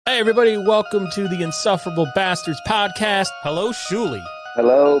Hey, everybody, welcome to the Insufferable Bastards podcast. Hello, Shuli.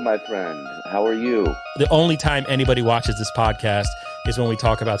 Hello, my friend. How are you? The only time anybody watches this podcast is when we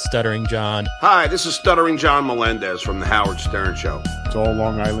talk about Stuttering John. Hi, this is Stuttering John Melendez from The Howard Stern Show. It's all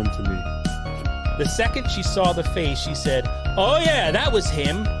Long Island to me. The second she saw the face, she said, "Oh, yeah, that was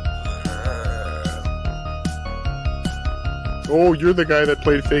him." Oh, you're the guy that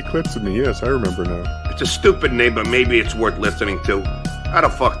played fake clips of me. Yes, I remember now. It's a stupid name, but maybe it's worth listening to. How the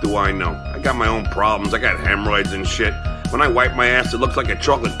fuck do I know? I got my own problems. I got hemorrhoids and shit. When I wipe my ass, it looks like a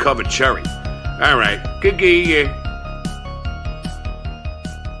chocolate-covered cherry. All right. Good. Hey,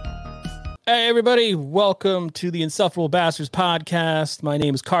 everybody, welcome to the Insufferable Bastards podcast. My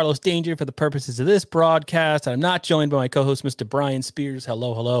name is Carlos Danger for the purposes of this broadcast. I'm not joined by my co-host, Mr. Brian Spears.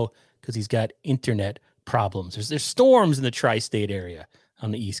 Hello, because he's got internet problems. There's storms in the tri-state area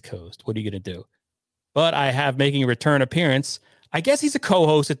on the East Coast. What are you going to do? But I have making a return appearance. I guess he's a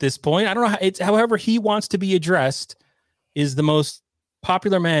co-host at this point. I don't know how it's however he wants to be addressed, is the most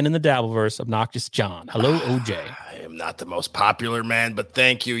popular man in the Dabbleverse, Obnoxious John. Hello, OJ. I am not the most popular man, but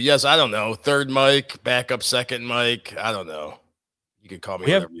thank you. Yes, I don't know. Third mic, backup second mic. I don't know. You can call me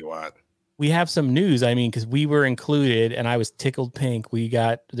whatever you want. We have some news. I mean, because we were included and I was tickled pink.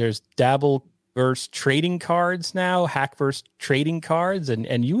 There's Dabbleverse trading cards now, Hackverse trading cards,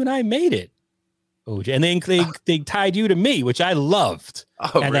 and you and I made it. OJ. And they tied you to me, which I loved.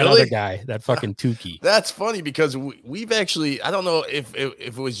 Oh, and really? That other guy, that fucking Tukey. That's funny because we've actually, I don't know if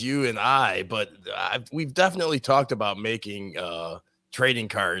it was you and I, but we've definitely talked about making trading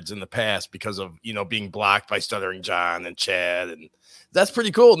cards in the past because of, being blocked by Stuttering John and Chad. And that's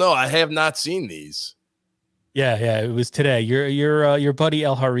pretty cool. No, I have not seen these. Yeah. It was today. Your buddy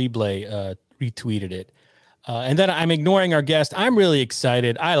El Harible retweeted it. And then I'm ignoring our guest. I'm really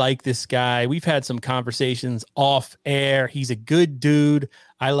excited. I like this guy. We've had some conversations off air. He's a good dude.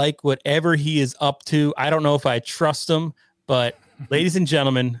 I like whatever he is up to. I don't know if I trust him, but ladies and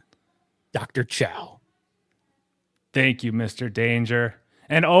gentlemen, Dr. Chow. Thank you, Mr. Danger.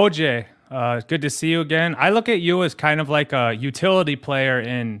 And OJ, good to see you again. I look at you as kind of like a utility player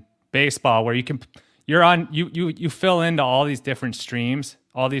in baseball where you fill into all these different streams.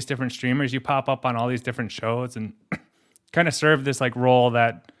 All these different streamers, you pop up on all these different shows and kind of serve this like role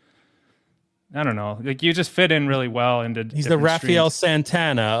that, I don't know, like you just fit in really well into. He's the Rafael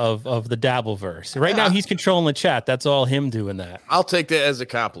Santana of the Dabbleverse. Right now he's controlling the chat. That's all him doing that. I'll take that as a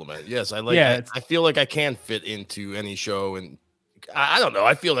compliment. Yes, I feel like I can fit into any show, and I don't know.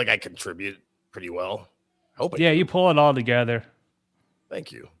 I feel like I contribute pretty well. You pull it all together.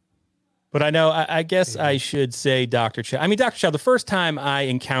 Thank you. But I know, I guess I should say Dr. Chow. I mean, Dr. Chow, the first time I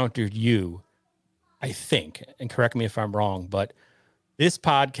encountered you, I think, and correct me if I'm wrong, but this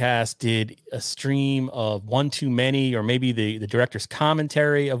podcast did a stream of One Too Many, or maybe the director's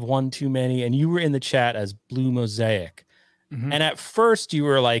commentary of One Too Many, and you were in the chat as Blue Mosaic. Mm-hmm. And at first you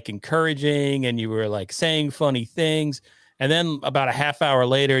were like encouraging and you were like saying funny things. And then about a half hour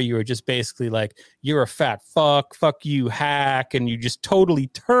later, you were just basically like, "You're a fat fuck you, hack." And you just totally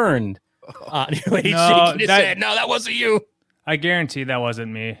turned. No, that wasn't you. I guarantee that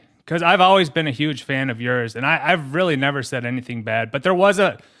wasn't me, because I've always been a huge fan of yours, and I've really never said anything bad. But there was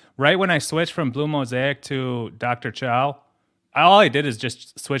right when I switched from Blue Mosaic to Dr. Chow, all I did is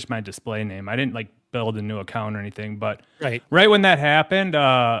just switch my display name. I didn't like build a new account or anything. But right when that happened,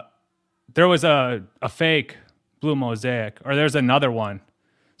 there was a fake Blue Mosaic, or there's another one.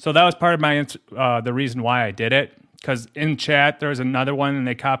 So that was part of my the reason why I did it. Because in chat, there was another one, and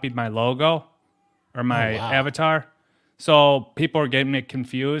they copied my logo or my avatar. So people were getting me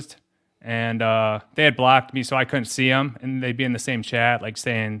confused, and they had blocked me, so I couldn't see them. And they'd be in the same chat, like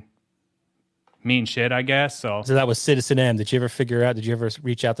saying mean shit, I guess. So that was Citizen M. Did you ever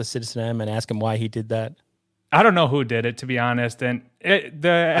reach out to Citizen M and ask him why he did that? I don't know who did it, to be honest. And at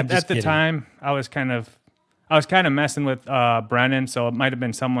the time, I was kind of messing with Brennan, so it might have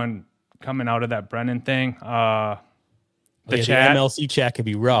been someone coming out of that Brennan thing. The chat. The MLC chat can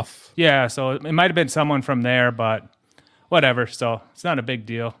be rough. Yeah, so it might have been someone from there, but whatever. So it's not a big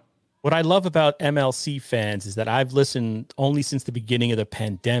deal. What I love about MLC fans is that I've listened only since the beginning of the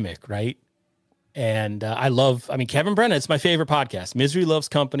pandemic, right? And Kevin Brennan, it's my favorite podcast. Misery Loves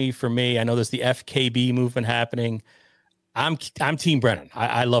Company for me. I know there's the FKB movement happening. I'm Team Brennan.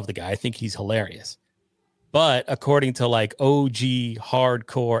 I love the guy. I think he's hilarious. But according to like OG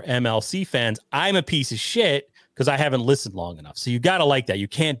hardcore MLC fans, I'm a piece of shit because I haven't listened long enough. So you got to like that. You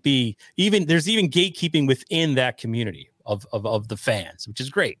can't be there's even gatekeeping within that community of the fans, which is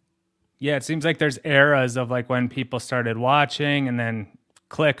great. Yeah, it seems like there's eras of like when people started watching and then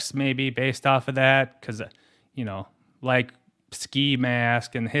clicks maybe based off of that. Because, like Ski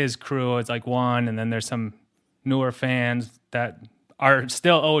Mask and his crew is like one, and then there's some newer fans that are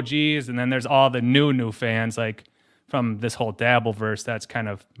still OGs, and then there's all the new fans like from this whole Dabbleverse that's kind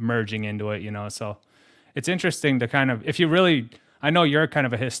of merging into it, you know. So it's interesting to kind of, if you really, I know you're kind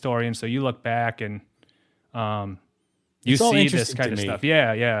of a historian, so you look back and you see this kind of stuff.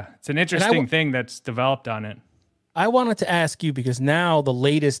 Yeah. It's an interesting thing that's developed on it. I wanted to ask you, because now the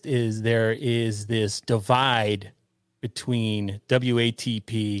latest is there is this divide between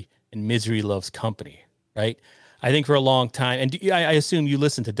WATP and Misery Loves Company, right? I think for a long time, and I assume you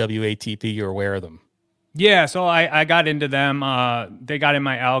listen to WATP, you're aware of them. Yeah, so I got into them. They got in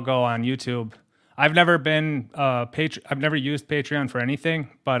my algo on YouTube. I've never been I've never used Patreon for anything,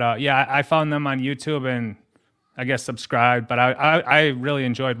 but I found them on YouTube and I guess subscribed. But I really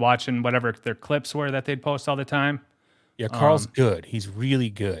enjoyed watching whatever their clips were that they'd post all the time. Yeah, Carl's good. He's really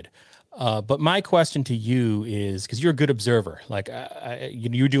good. But my question to you is, because you're a good observer, like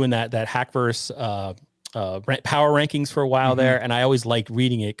you're doing that Hackverse power rankings for a while there, and I always liked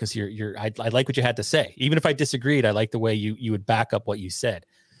reading it because I like what you had to say. Even if I disagreed, I like the way you would back up what you said.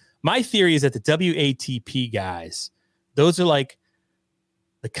 My theory is that the WATP guys, those are like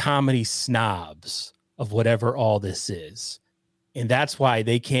the comedy snobs of whatever all this is. And that's why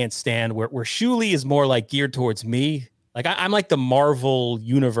they can't stand where Shuli is more like geared towards me. Like I'm like the Marvel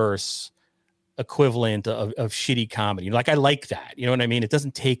universe equivalent of shitty comedy. Like I like that. You know what I mean? It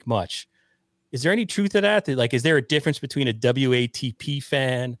doesn't take much. Is there any truth to that? Like, is there a difference between a WATP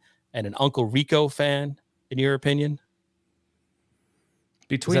fan and an Uncle Rico fan, in your opinion?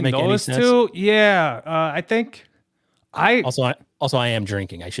 Between those two, yeah, I think Also, I am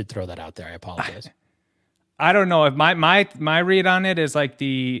drinking. I should throw that out there. I apologize. I don't know if my read on it is like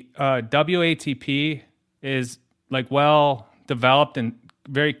the WATP is like well developed and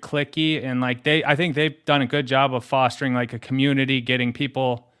very cliquey, and like I think they've done a good job of fostering like a community, getting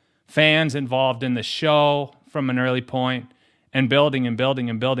fans involved in the show from an early point and building and building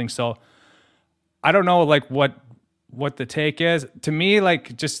and building. So I don't know like what the take is. To me,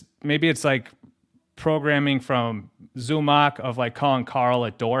 like just maybe it's like programming from Zumock of like calling Carl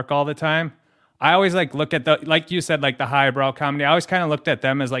a dork all the time. I always like look at like you said, like the highbrow comedy. I always kind of looked at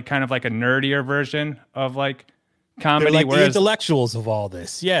them as like kind of like a nerdier version of like comedy. They're like the intellectuals of all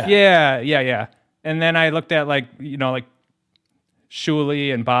this. Yeah. Yeah. And then I looked at like, you know, like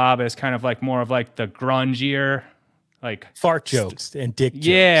Shuli and Bob as kind of like more of like the grungier, like fart jokes and dick jokes.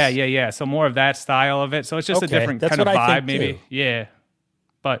 Yeah. So more of that style of it. So it's just a different kind of vibe, maybe. Too. Yeah.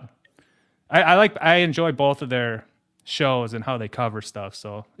 But I enjoy both of their shows and how they cover stuff.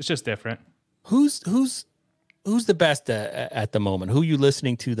 So it's just different. Who's the best at the moment? Who are you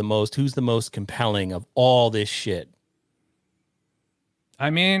listening to the most? Who's the most compelling of all this shit? I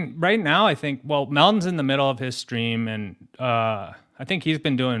mean, right now, I think, well, Melton's in the middle of his stream, and I think he's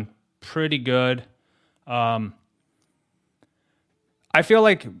been doing pretty good. I feel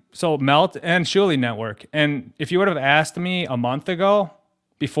like, so Melt and Shuli Network, and if you would have asked me a month ago,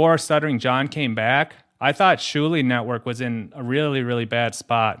 before Stuttering John came back, I thought Shuli Network was in a really, really bad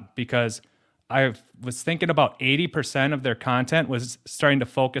spot because I was thinking about 80% of their content was starting to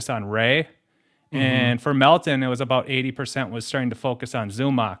focus on Ray. And for Melton, it was about 80% was starting to focus on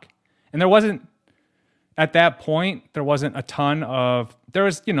Zumock. And there wasn't, at that point, there wasn't a ton of, there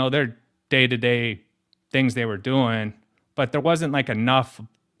was, you know, their day-to-day things they were doing, but there wasn't like enough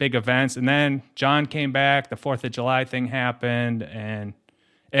big events. And then John came back, the 4th of July thing happened, and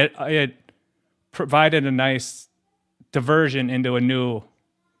it provided a nice diversion into a new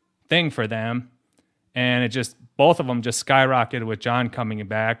thing for them. And it just, both of them just skyrocketed with John coming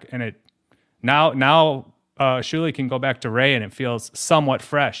back, and it, Now, Shuli can go back to Ray, and it feels somewhat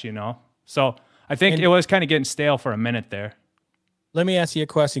fresh, you know? So I think it was kind of getting stale for a minute there. Let me ask you a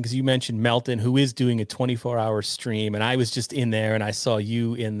question, because you mentioned Melton, who is doing a 24-hour stream, and I was just in there, and I saw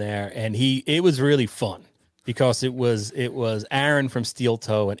you in there, and it was really fun, because it was Aaron from Steel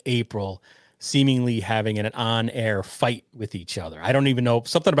Toe and April seemingly having an on-air fight with each other. I don't even know,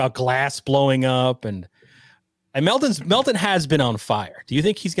 something about glass blowing up, and Melton has been on fire. Do you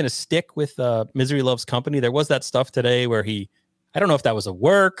think he's going to stick with Misery Loves Company? There was that stuff today where I don't know if that was a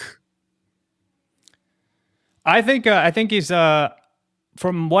work. I think he's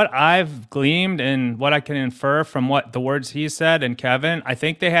from what I've gleaned and what I can infer from what the words he said and Kevin, I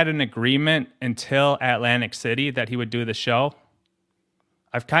think they had an agreement until Atlantic City that he would do the show.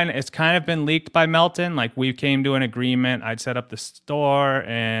 It's kind of been leaked by Melton. Like, we came to an agreement. I'd set up the store,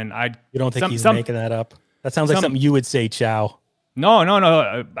 and You don't think he's making that up? That sounds like something you would say, Chow. No.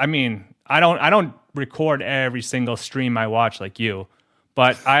 I mean, I don't record every single stream I watch like you,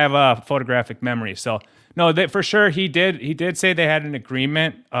 but I have a photographic memory. So No, that for sure he did. He did say they had an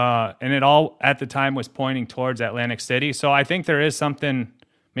agreement, and it all at the time was pointing towards Atlantic City. So I think there is something.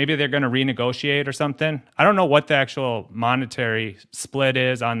 Maybe they're going to renegotiate or something. I don't know what the actual monetary split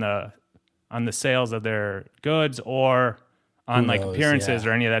is on the sales of their goods or on like appearances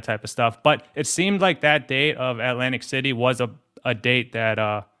or any of that type of stuff. But it seemed like that date of Atlantic City was a date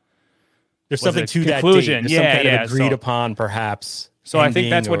that there's something to that date. There's some kind of agreed upon, perhaps. So I think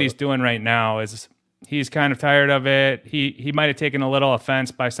that's what he's doing right now. Is he's kind of tired of it. He might have taken a little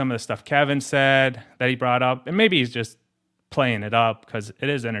offense by some of the stuff Kevin said that he brought up, and maybe he's just playing it up because it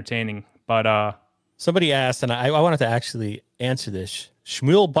is entertaining. But somebody asked, and I wanted to actually answer this.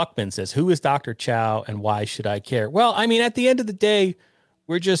 Shmuel Buckman says, "Who is Dr. Chow and why should I care?" Well, I mean, at the end of the day,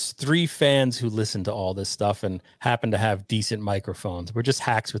 we're just three fans who listen to all this stuff and happen to have decent microphones. We're just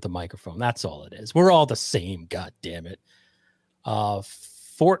hacks with a microphone. That's all it is. We're all the same. God damn it.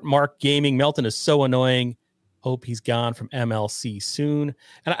 Fort Mark Gaming. Melton is so annoying. Hope he's gone from MLC soon.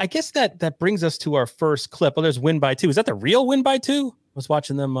 And I guess that brings us to our first clip. Oh, there's Win by Two. Is that the real Win by Two? I was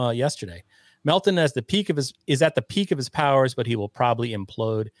watching them yesterday. Melton is at the peak of his powers, but he will probably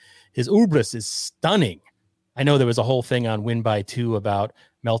implode. His ubris is stunning. I know there was a whole thing on Win by Two about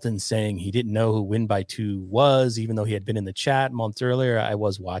Melton saying he didn't know who Win by Two was, even though he had been in the chat months earlier. I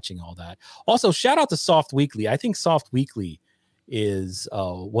was watching all that. Also, shout out to Soft Weekly. I think Soft Weekly is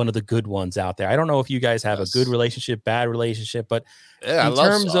one of the good ones out there. I don't know if you guys have a good relationship, bad relationship, but in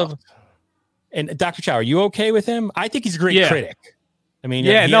terms of, and Dr. Chow, are you okay with him? I think he's a great critic. I mean,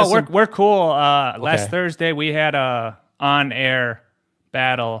 we're cool. Last Thursday we had a on-air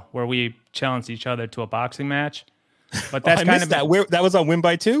battle where we challenged each other to a boxing match. But that's kind of that. Where that was on Win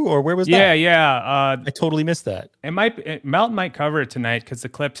by Two, or where was that? Yeah. I totally missed that. Melton might cover it tonight because the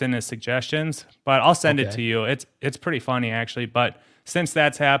clip's in his suggestions, but I'll send it to you. It's pretty funny actually. But since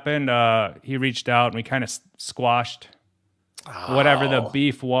that's happened, he reached out and we kind of squashed whatever the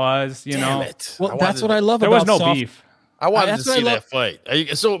beef was. Damn it. Well, that's what I love. There about was no beef. I wanted to see that fight.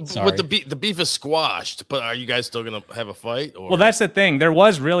 With the beef is squashed, but are you guys still gonna have a fight? Or? Well, that's the thing. There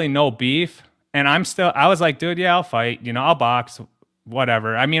was really no beef. And I was like, dude, yeah, I'll fight. I'll box,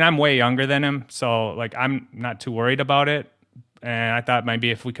 whatever. I mean, I'm way younger than him, so like I'm not too worried about it. And I thought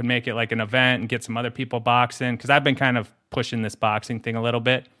maybe if we could make it like an event and get some other people boxing, because I've been kind of pushing this boxing thing a little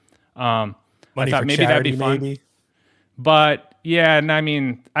bit. I thought maybe that'd be fun. Maybe. But yeah, and I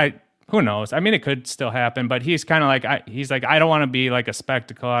mean, who knows? I mean, it could still happen. But he's kind of like, I don't want to be like a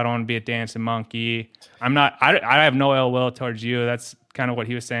spectacle. I don't want to be a dancing monkey. I have no ill will towards you. That's kind of what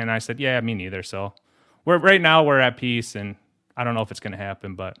he was saying. I said, yeah, me neither. So right now we're at peace, and I don't know if it's going to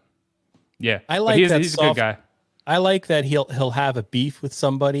happen, but yeah, I like he's a good guy. I like that he'll have a beef with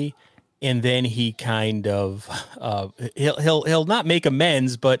somebody, and then he kind of he'll not make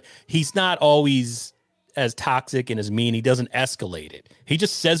amends, but he's not always as toxic and as mean. He doesn't escalate it. He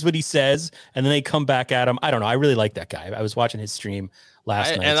just says what he says, and then they come back at him. I don't know. I really like that guy. I was watching his stream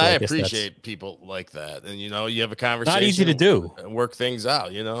last night. And I appreciate people like that. And, you have a conversation. Not easy to do. And work things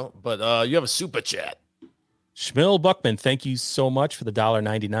out, But you have a super chat. Shmuel Buckman, thank you so much for the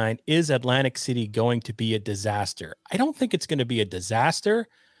 $1.99. Is Atlantic City going to be a disaster? I don't think it's going to be a disaster.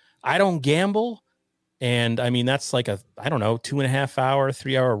 I don't gamble. And I mean, that's like 2.5 hour,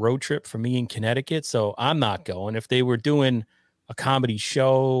 3 hour road trip for me in Connecticut. So I'm not going. If they were doing a comedy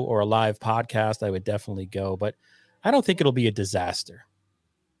show or a live podcast, I would definitely go. But I don't think it'll be a disaster.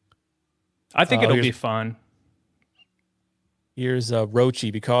 I think it'll be fun. Here's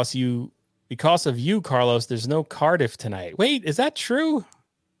Rochi. Because of you, Carlos, there's no Cardiff tonight. Wait, is that true?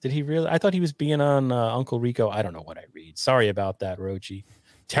 Did he really? I thought he was being on Uncle Rico. I don't know what I read. Sorry about that, Rochi.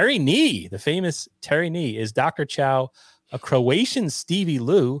 Terry Nee, the famous Terry Nee. Is Dr. Chow a Croatian Stevie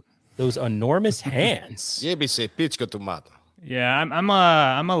Lou? Those enormous hands. Yeah, I'm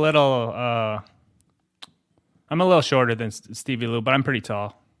a little shorter than Stevie Lou, but I'm pretty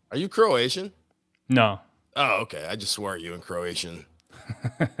tall. Are you Croatian? No. Oh, okay. I just swore at you in Croatian.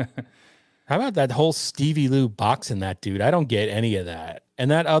 How about that whole Stevie Lou boxing that dude? I don't get any of that.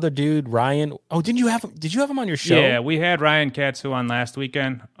 And that other dude, Ryan. Oh, did you have him on your show? Yeah, we had Ryan Katsu on last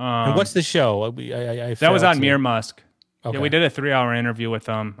weekend. And what's the show? That was on Mir Musk. Okay. Yeah, we did a 3-hour interview with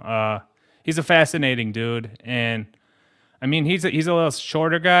him. He's a fascinating dude, and I mean, he's a little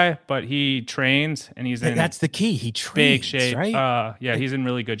shorter guy, but he trains, and that's the key. He trains, big shape, right? He's in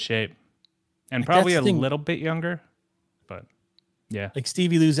really good shape, and probably a little bit younger, but yeah. Like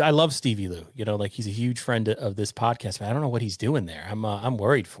Stevie Lou's, I love Stevie Lou. Like he's a huge friend of this podcast, but I don't know what he's doing there. I'm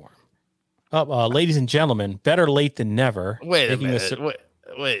worried for him. Oh, ladies and gentlemen, better late than never. Wait a minute.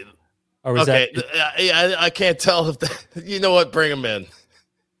 Wait. Or was okay, I can't tell if you know what. Bring him in.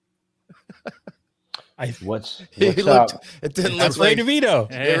 What's He looked. up? It didn't That's look Ray like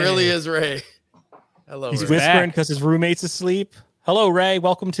DeVito. It really is Ray. Hello, He's Ray. whispering back. because his roommate's asleep. Hello, Ray.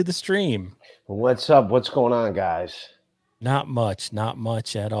 Welcome to the stream. What's up? What's going on, guys? Not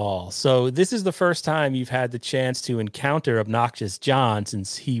much at all. So this is the first time you've had the chance to encounter Obnoxious John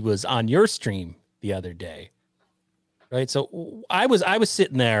since he was on your stream the other day, right? So I was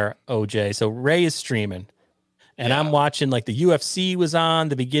sitting there, OJ. So Ray is streaming, and I'm watching like the UFC was on,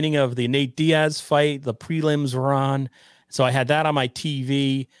 the beginning of the Nate Diaz fight, the prelims were on. So I had that on my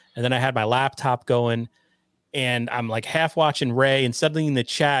TV, and then I had my laptop going, and I'm like half watching Ray, and suddenly in the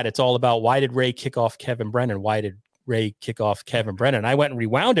chat, it's all about why did Ray kick off Kevin Brennan? Why did Ray kick off Kevin Brennan? I went and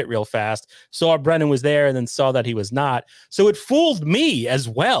rewound it real fast, saw Brennan was there, and then saw that he was not. So it fooled me as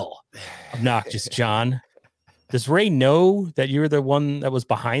well. Obnoxious John. Does Ray know that you're the one that was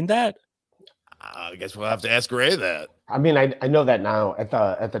behind that? I guess we'll have to ask Ray that. I mean, I know that now. At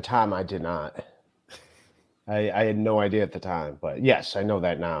the time, I did not. I had no idea at the time, but yes, I know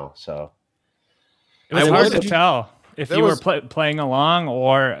that now. So It was hard to tell if there you was- were playing along,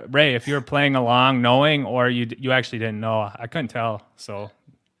 or Ray, if you were playing along, knowing, or you actually didn't know. I couldn't tell. So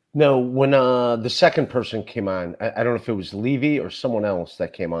no, when the second person came on, I don't know if it was Levy or someone else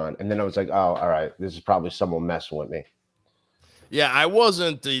that came on, and then I was like, oh, all right, this is probably someone messing with me. Yeah, I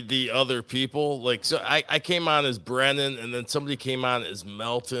wasn't the other people. Like, so I came on as Brennan, and then somebody came on as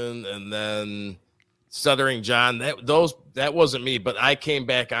Melton, and then Stuttering John. That wasn't me, but I came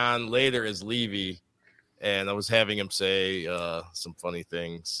back on later as Levy, and I was having him say some funny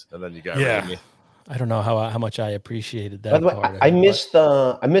things, and then you got rid of me. I don't know how much I appreciated that. By the way, part of I it, missed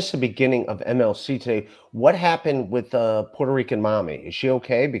the beginning of MLC today. What happened with Puerto Rican Mami? Is she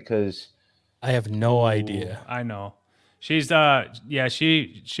okay? Because I have no idea. I know. She's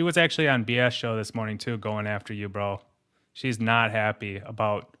she was actually on BS show this morning too, going after you, bro. She's not happy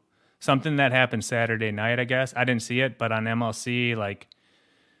about something that happened Saturday night, I guess. I didn't see it, but on MLC, like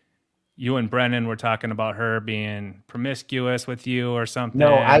you and Brennan were talking about her being promiscuous with you or something.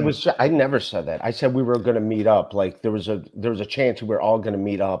 no, I never said that. I said we were going to meet up. Like there was a chance we were all going to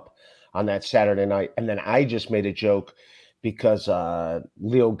meet up on that Saturday night, and then I just made a joke because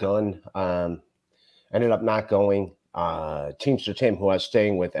Leo Gunn ended up not going. Teamster Tim, who I was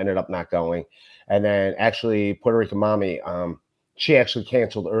staying with, ended up not going, and then actually Puerto Rican Mami, she actually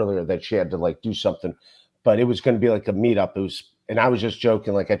canceled earlier that she had to like do something, but it was going to be like a meetup. And I was just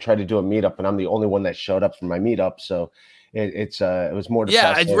joking, like I tried to do a meetup, and I'm the only one that showed up for my meetup, so it was more.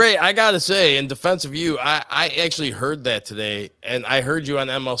 Yeah, Ray, I gotta say, in defense of you, I actually heard that today, and I heard you on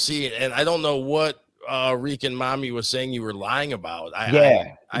MLC, and I don't know what Rican Mami was saying you were lying about.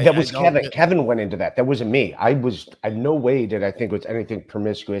 That was Kevin. Kevin went into that. That wasn't me. I no way did I think it was anything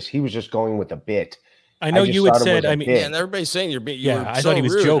promiscuous. He was just going with a bit. I know you had said. I mean, yeah, and everybody's saying you're being. I thought he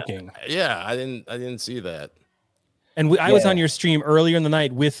was joking. Yeah, I didn't see that. And I was on your stream earlier in the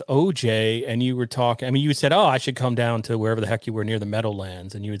night with OJ, and you were talking. I mean, you said, "Oh, I should come down to wherever the heck you were near the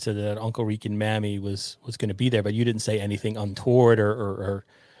Meadowlands," and you had said that Uncle Rican Mami was going to be there, but you didn't say anything untoward or.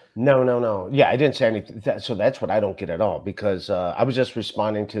 No. Yeah, I didn't say anything. So that's what I don't get at all, because I was just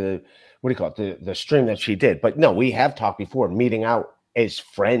responding to what do you call it, the stream that she did. But no, we have talked before, meeting out as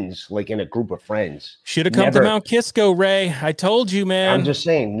friends, like in a group of friends. Should have come to Mount Kisco, Ray. I told you, man. I'm just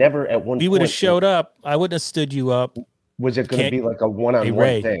saying, never at one point. We would have showed up. I wouldn't have stood you up. Was it going to be like a one-on-one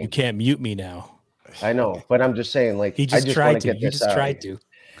Ray, thing? You can't mute me now. I know, but I'm just saying, like, he just I just tried to. Get You this just out. tried to.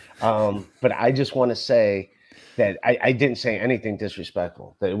 But I just want to say that I didn't say anything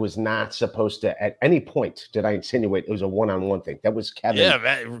disrespectful. That it was not supposed to. At any point did I insinuate it was a one-on-one thing. That was Kevin.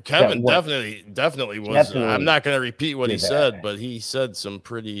 Yeah, Kevin definitely was. Definitely I'm not going to repeat what he did that. said, but he said some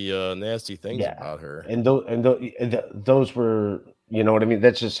pretty nasty things about her. And those were, you know what I mean.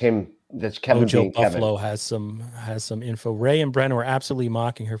 That's just him. That's Kevin. Joe Buffalo has some info. Ray and Brennan were absolutely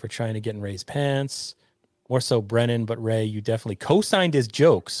mocking her for trying to get in Ray's pants. More so Brennan, but Ray, you definitely co-signed his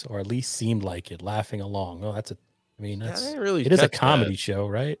jokes, or at least seemed like it, laughing along. Oh, that's it is a comedy show,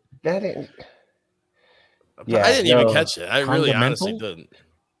 right? That ain't. Yeah, I didn't even catch it. I really honestly didn't.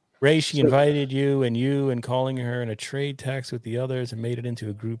 Ray, she invited you and calling her in a trade text with the others and made it into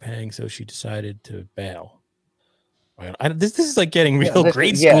a group hang, so she decided to bail. This is like getting real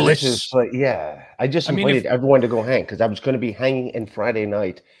grade schoolish. I just invited everyone to go hang because I was going to be hanging in Friday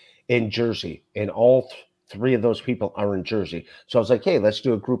night in Jersey, and all three of those people are in Jersey. So I was like, hey, let's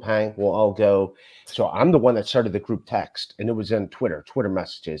do a group hang. We'll all go. So I'm the one that started the group text, and it was in Twitter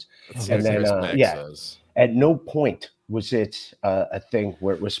messages. And then, at no point was it a thing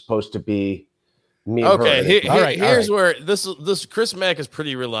where it was supposed to be me. Okay, here's where this Chris Mack is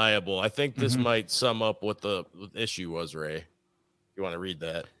pretty reliable. I think this might sum up what the issue was, Ray. You want to read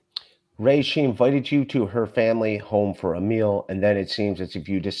that? Ray, she invited you to her family home for a meal, and then it seems as if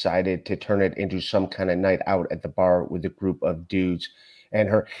you decided to turn it into some kind of night out at the bar with a group of dudes and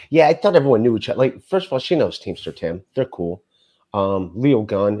her. Yeah, I thought everyone knew each other. Like, first of all, she knows Teamster Tim. They're cool. Leo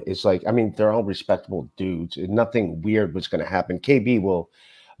Gunn is like, I mean, they're all respectable dudes. Nothing weird was going to happen. KB will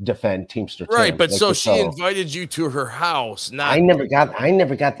defend Teamster Tim. Right, but like so she invited you to her house. Not I never got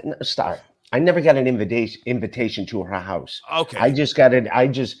I never got an invitation to her house. Okay. I just got it.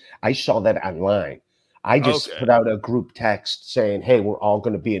 I saw that online. I just Okay. put out a group text saying, "Hey, we're all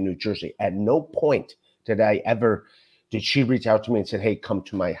going to be in New Jersey." At no point did she reach out to me and said, "Hey, come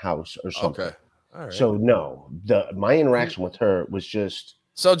to my house" or something. Okay. All right. So no, my interaction with her was just.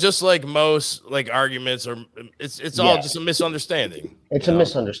 So just like most like arguments, or it's all just a misunderstanding. It's a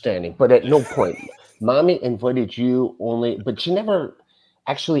misunderstanding, but at no point, Mommy invited you only, but she never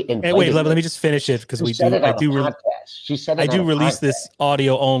actually invited. Hey, wait, let me just finish it because She said it on a podcast. She said it I on do a release podcast. this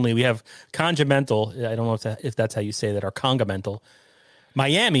audio only. We have Conjamental. I don't know if that's how you say that, or Congamental.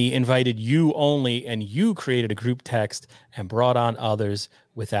 Miami invited you only, and you created a group text and brought on others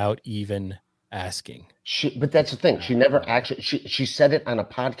without even asking. But that's the thing. She never actually. She said it on a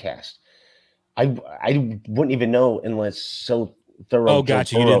podcast. I wouldn't even know unless so thorough. Oh,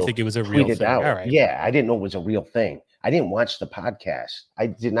 gotcha. You didn't think it was a real thing. Out. All right. Yeah, I didn't know it was a real thing. I didn't watch the podcast. I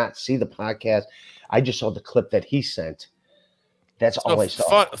did not see the podcast. I just saw the clip that he sent. That's all I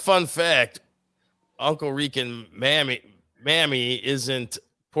saw. Fun fact: Uncle Rican Mami isn't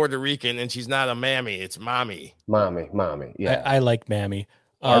Puerto Rican, and she's not a mammy. It's mommy. Mommy. Yeah, I like Mammy.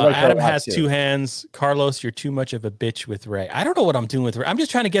 like Adam her a lot, has too. 2 hands. Carlos, you're too much of a bitch with Ray. I don't know what I'm doing with Ray. I'm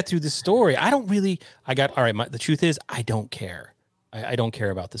just trying to get through this story. I don't really. All right. The truth is, I don't care. I don't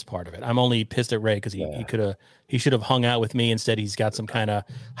care about this part of it. I'm only pissed at Ray because he should have hung out with me. Instead, he's got some kind of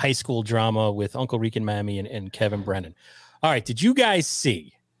high school drama with Uncle Rican Mami and Kevin Brennan. All right. Did you guys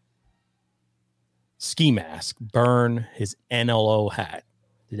see Ski Mask burn his NLO hat?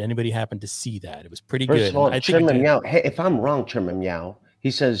 Did anybody happen to see that? It was pretty First good. of all, I think Chairman Meow. Hey, if I'm wrong, Chairman Meow,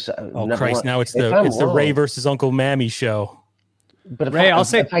 he says. Oh Christ! Now it's the Ray versus Uncle Mammy show. But if Ray,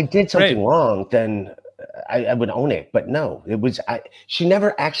 if I did something wrong, then I would own it. But no, it was she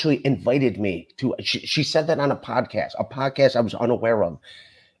never actually invited me to. She said that on a podcast I was unaware of.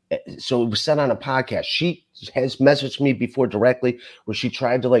 So it was said on a podcast. She has messaged me before directly where she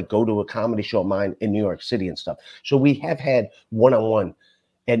tried to like go to a comedy show of mine in New York City and stuff. So we have had one-on-one.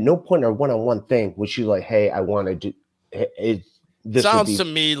 At no point or one-on-one thing was she like, "Hey, I want to do it." This sounds to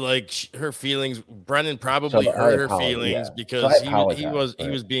me like her feelings. Brennan probably hurt her feelings because he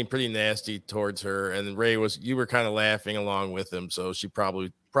was being pretty nasty towards her, and Ray you were kind of laughing along with him, so she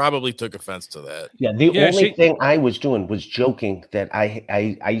probably took offense to that. Yeah, the only thing I was doing was joking that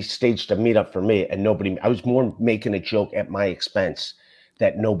I staged a meetup for me, and nobody. I was more making a joke at my expense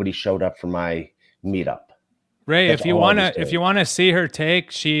that nobody showed up for my meetup. Ray, if you want to see her take,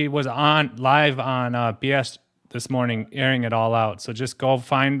 she was live on BS this morning, airing it all out. So just go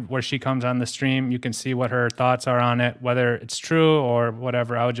find where she comes on the stream. You can see what her thoughts are on it, whether it's true or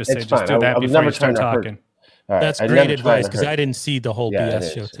whatever. I would just say just do that before you start talking. Right. That's great advice because I didn't see the whole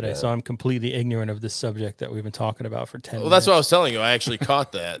BS show today, so I'm completely ignorant of this subject that we've been talking about for 10 minutes. Well, that's what I was telling you. I actually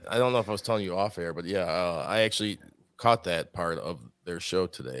caught that. I don't know if I was telling you off air, but yeah, I actually caught that part of their show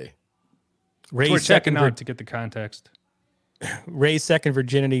today. We're checking out to get the context. Ray's second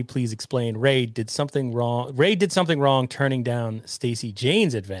virginity, please explain. Ray did something wrong turning down Stacey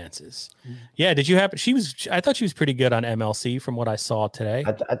Jane's advances. Yeah, did you happen? I thought she was pretty good on MLC from what I saw today.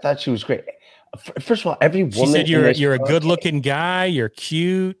 I thought she was great. First of all, every woman. She said you're a good-looking guy. You're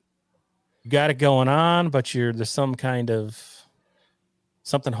cute. You got it going on, but there's some kind of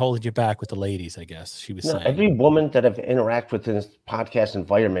something holding you back with the ladies. I guess she was saying. Every woman that I've interacted with in this podcast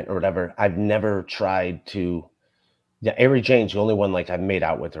environment or whatever, I've never tried to. Yeah, Aerie Jane's the only one like I've made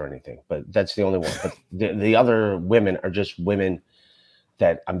out with or anything, but that's the only one. But the other women are just women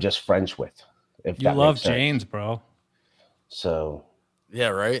that I'm just friends with. If you love Jane's, bro. So. Yeah,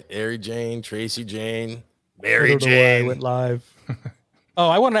 right. Aerie Jane, Tracy Jane, Mary Jane. I went live. Oh,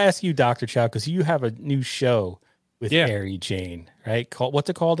 I want to ask you, Dr. Chow, because you have a new show with Aerie Jane, right? What's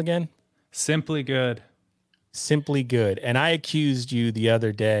it called again? Simply Good. Simply Good. And I accused you the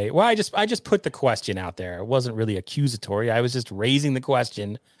other day. Well, I just put the question out there. It wasn't really accusatory. I was just raising the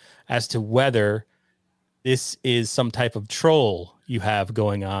question as to whether this is some type of troll you have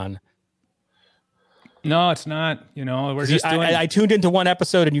going on. No, it's not. We're just doing. I tuned into one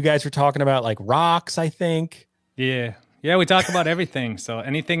episode and you guys were talking about like rocks, I think. Yeah. We talk about everything. So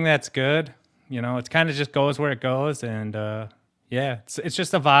anything that's good, it kind of just goes where it goes. And it's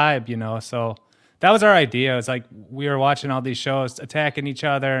just a vibe, So that was our idea. It's like we were watching all these shows attacking each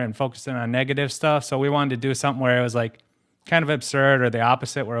other and focusing on negative stuff. So we wanted to do something where it was like kind of absurd or the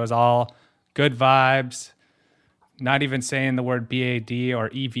opposite, where it was all good vibes, not even saying the word BAD or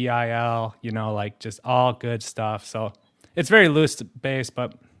EVIL, you know, like just all good stuff. So it's very loose base,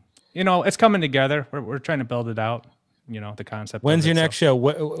 but you know, it's coming together. We're trying to build it out. You know, the concept. When's your next show?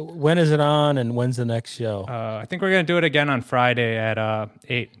 When is it on, and when's the next show? I think we're gonna do it again on Friday at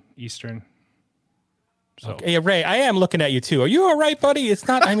 8 Eastern. So. Okay. Yeah, Ray, I am looking at you too. Are you all right, buddy? It's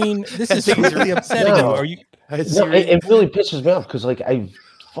not. I mean, this is really upsetting. No. Are you? No, it really pisses me off because like I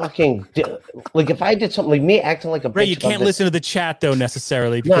fucking like if I did something like me acting like a Ray, bitch you can't listen to the chat though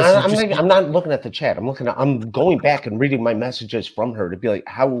necessarily. No, Because I'm not looking at the chat. I'm going back and reading my messages from her to be like,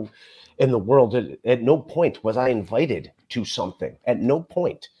 how in the world at no point was I invited to something. At no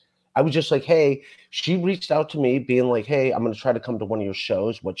point. I was just like, hey, she reached out to me being like, hey, I'm going to try to come to one of your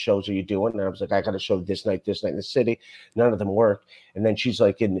shows. What shows are you doing? And I was like, I got a show this night in the city. None of them worked. And then she's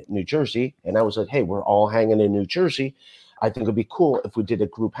like in New Jersey. And I was like, hey, we're all hanging in New Jersey. I think it'd be cool if we did a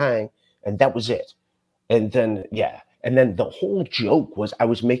group hang. And that was it. And then, yeah. And then the whole joke was I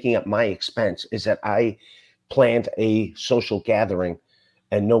was making up my expense is that I planned a social gathering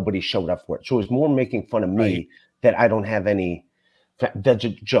and nobody showed up for it. So it was more making fun of me that I don't have any. That's a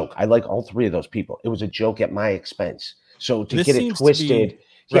joke. I like all three of those people. It was a joke at my expense. So to get it twisted,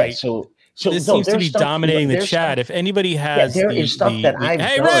 right. So this seems to be dominating the chat. If anybody has, there is stuff that I've done.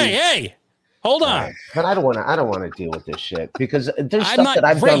 Hey, Ray, hey, hold on. But I don't want to deal with this shit because there's stuff that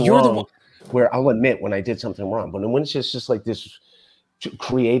I've done wrong where I'll admit when I did something wrong. But when it's just like this,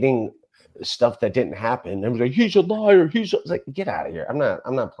 creating stuff that didn't happen. And was like, he's a liar. He's like, get out of here. I'm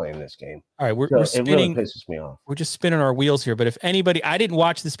not playing this game. All right, we're spinning. It really pisses me off. We're just spinning our wheels here. But if anybody, I didn't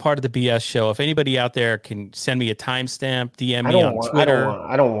watch this part of the BS show. If anybody out there can send me a timestamp, DM me on Twitter.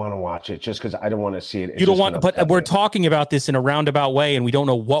 I don't want to watch it just because I don't want to see it. You don't want, but we're talking about this in a roundabout way, and we don't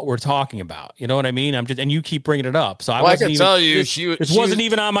know what we're talking about. You know what I mean? And you keep bringing it up. So I can tell you, this wasn't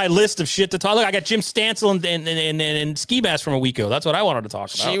even on my list of shit to talk. Look, I got Jim Stansel and Ski Bass from a week ago. That's what I wanted to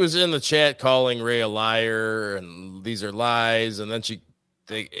talk about. She was in the chat calling Ray a liar, and these are lies. And then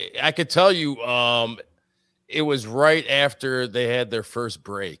I could tell you, it was right after they had their first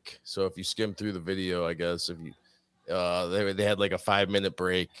break. So if you skim through the video, I guess if you, they had like a 5-minute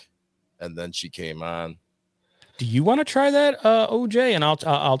break, and then she came on. Do you want to try that, OJ? And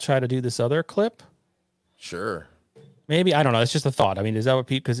I'll try to do this other clip. Sure. Maybe, I don't know. It's just a thought. I mean, is that what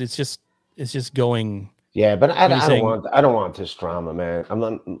people? Because it's just going. Yeah, but I don't want this drama, man.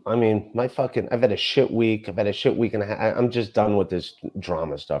 I've had a shit week. I've had a shit week and a half. I'm just done with this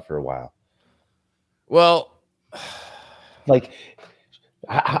drama stuff for a while. Well, like,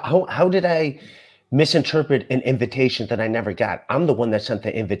 how did I misinterpret an invitation that I never got? I'm the one that sent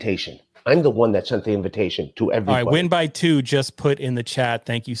the invitation. I'm the one that sent the invitation to everybody. All right, Win by 2 just put in the chat.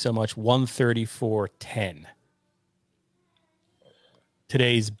 Thank you so much. 134.10.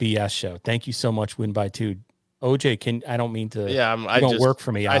 Today's BS show. Thank you so much, Win by 2. OJ, I don't mean to. Yeah, I don't work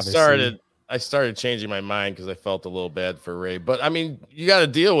for me. Obviously. I started changing my mind because I felt a little bad for Ray. But I mean, you got to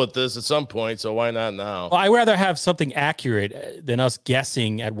deal with this at some point, so why not now? Well, I'd rather have something accurate than us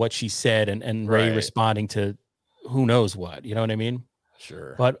guessing at what she said and Ray responding to who knows what. You know what I mean?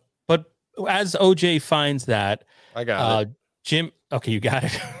 Sure. But as OJ finds that, I got it. Jim. Okay, you got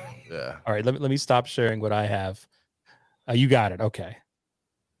it. Yeah. All right. Let me stop sharing what I have. You got it. Okay.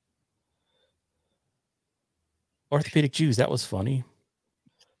 Orthopedic Jews. That was funny.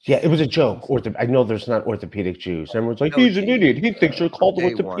 Yeah, it was a joke. I know there's not orthopedic Jews. Everyone's like, he's an idiot. He thinks you're called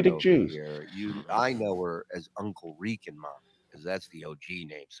orthopedic Jews. I know her as Uncle Rican Mami because that's the OG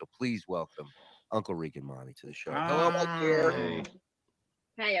name. So please welcome Uncle Rican Mami to the show. Hello, my dear.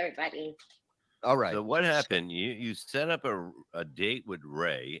 Hi, everybody. All right. So what happened? You set up a date with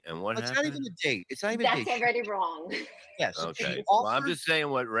Ray, and what happened? It's not even a date. It's not even That's a date. already wrong. Yes. Okay. Well, I'm just saying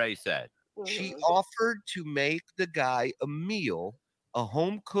what Ray said. She offered to make the guy a meal, a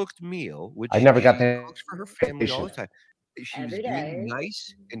home cooked meal, which I never got that. Cooks for her family all the time. She was being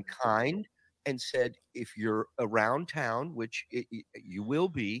nice and kind and said, if you're around town, which you will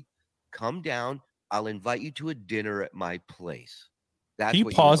be, come down. I'll invite you to a dinner at my place. That's Can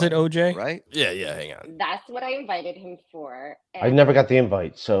you pause it, OJ? Right? Yeah, hang on. That's what I invited him for. I never got the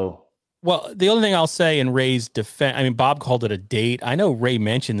invite, so. Well, the only thing I'll say in Ray's defense, I mean, Bob called it a date. I know Ray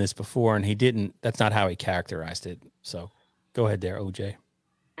mentioned this before, and he didn't. That's not how he characterized it. So go ahead there, OJ.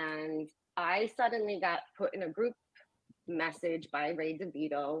 And I suddenly got put in a group message by Ray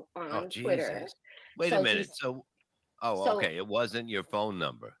DeVito on Twitter. Wait a minute. Okay. It wasn't your phone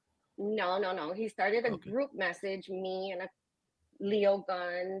number. No. He started a group message, me and Leo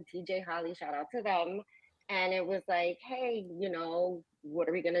Gunn, TJ Holly, shout out to them. And it was like, hey, what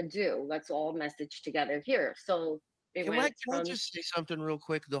are we gonna do? Let's all message together here. So it Can went I from just say something real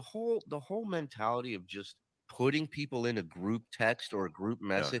quick? The whole mentality of just putting people in a group text or a group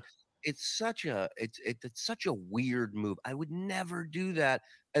message, it's such a weird move. I would never do that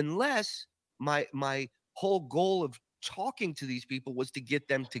unless my whole goal of talking to these people was to get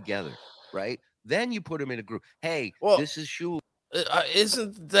them together, right? Then you put them in a group. Hey, this is Shuli.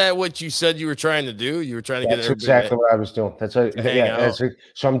 Isn't that what you said you were trying to do? You were trying to get everybody exactly what I was doing.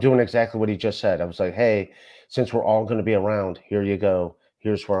 So I'm doing exactly what he just said. I was like, hey, since we're all going to be around, here you go.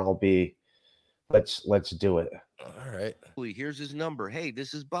 Here's where I'll be. Let's do it. All right. Here's his number. Hey,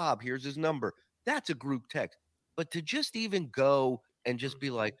 this is Bob. Here's his number. That's a group text. But to just even go and just be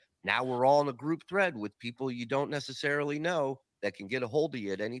like, now we're all in a group thread with people you don't necessarily know that can get a hold of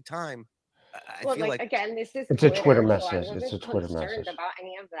you at any time. I feel like again, this is it's a Twitter message. So I wasn't it's a Twitter message about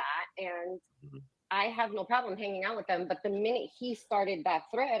any of that, and I have no problem hanging out with them. But the minute he started that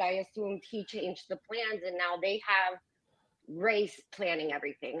thread, I assumed he changed the plans, and now they have Ray planning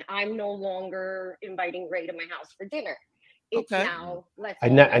everything. I'm no longer inviting Ray to my house for dinner. It's now I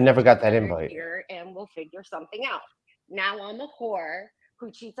never got that invite here, and we'll figure something out. Now I'm a whore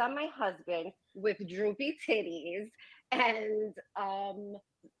who cheats on my husband with droopy titties, and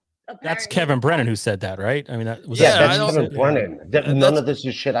that's Kevin Brennan who said that, right? I mean, that's Kevin Brennan. None of this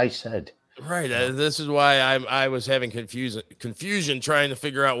is shit I said. Right. This is why I was having confusion trying to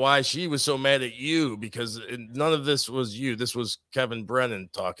figure out why she was so mad at you, because none of this was you. This was Kevin Brennan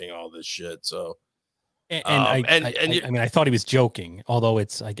talking all this shit. So, I mean, I thought he was joking, although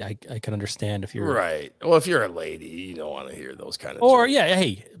I can understand if you're right. Well, if you're a lady, you don't want to hear those kind of. Or jokes.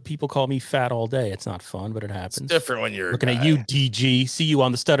 hey, people call me fat all day. It's not fun, but it happens. It's different when you're looking at you, DG. See you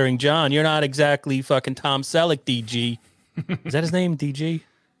on the Stuttering John. You're not exactly fucking Tom Selleck, DG. Is that his name, DG?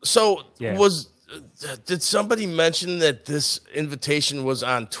 So did somebody mention that this invitation was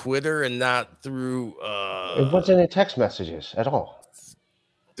on Twitter and not through? It wasn't in text messages at all.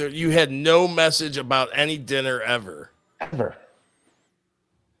 You had no message about any dinner ever. Ever.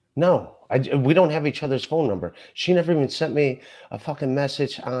 No, we don't have each other's phone number. She never even sent me a fucking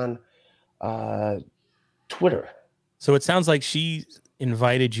message on Twitter. So it sounds like she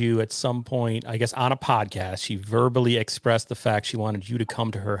invited you at some point, I guess, on a podcast. She verbally expressed the fact she wanted you to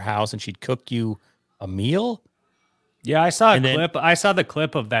come to her house and she'd cook you a meal. Yeah, I saw clip. I saw the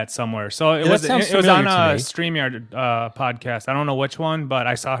clip of that somewhere. So it was on a StreamYard podcast. I don't know which one, but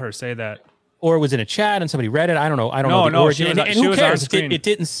I saw her say that. Or it was in a chat and somebody read it. I don't know. I don't know. No, she who cares? It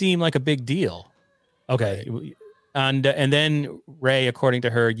didn't seem like a big deal. Okay. Right. And then Ray, according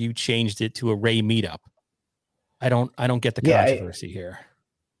to her, you changed it to a Ray meetup. I don't get the controversy here.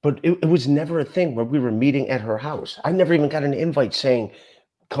 But it was never a thing where we were meeting at her house. I never even got an invite saying,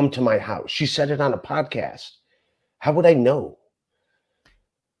 come to my house. She said it on a podcast. How would I know?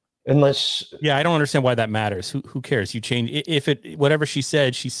 Unless... Yeah, I don't understand why that matters. Who cares? You change... If it... Whatever she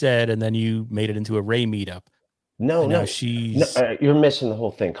said, and then you made it into a Ray meetup. No. You're missing the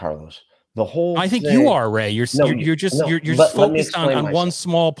whole thing, Carlos. The whole I think you are, Ray. You're just focused on one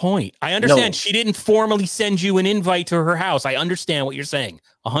small point. I understand she didn't formally send you an invite to her house. I understand what you're saying.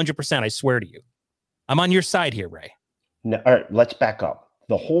 100%. I swear to you. I'm on your side here, Ray. No, all right, let's back up.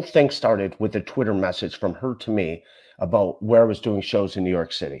 The whole thing started with a Twitter message from her to me about where I was doing shows in New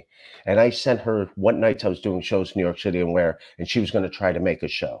York City. And I sent her what nights I was doing shows in New York City and where, and she was going to try to make a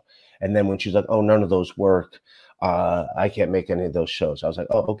show. And then when she's like, oh, none of those work, I can't make any of those shows. I was like,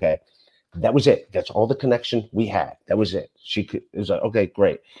 oh, okay. That was it. That's all the connection we had. That was it. It was like, okay,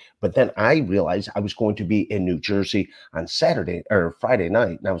 great. But then I realized I was going to be in New Jersey on Saturday or Friday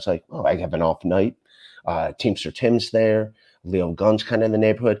night. And I was like, oh, I have an off night. Teamster Tim's there. Leo Gunn's kind of in the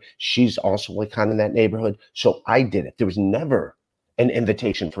neighborhood. She's also like kind of in that neighborhood. So I did it. There was never an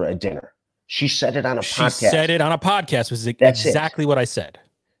invitation for a dinner. She said it on a podcast. She said it on a podcast. Was exactly what I said.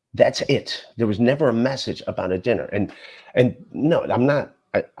 That's it. There was never a message about a dinner. And no, I'm not.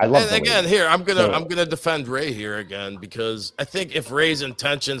 I love and again here. I'm gonna defend Ray here again, because I think if Ray's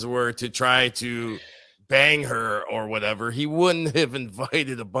intentions were to try to bang her or whatever, he wouldn't have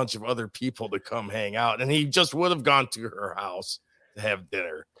invited a bunch of other people to come hang out, and he just would have gone to her house to have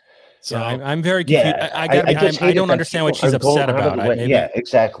dinner. So yeah, I'm very confused. I don't understand what she's upset about. Yeah,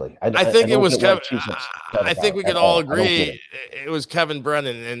 exactly. I think it was Kevin. I think we can all agree it was Kevin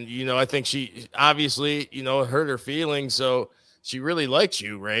Brennan, and I think she obviously hurt her feelings. So she really likes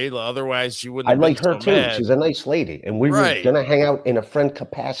you, Ray. Otherwise, she wouldn't. I like her too. Mad. She's a nice lady, and we were gonna hang out in a friend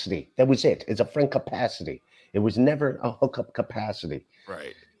capacity. That was it. It's a friend capacity. It was never a hookup capacity.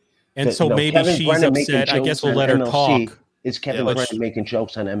 Right. And so maybe she's upset. I guess we'll let her talk. is Kevin Durant making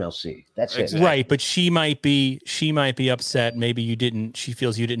jokes on MLC. That's it. Right, but she might be upset. Maybe she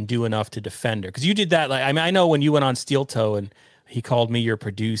feels you didn't do enough to defend her because you did that. Like, I mean, I know when you went on Steel Toe and he called me your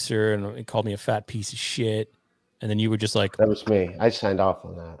producer and he called me a fat piece of shit, and then you were just like, that was me. I signed off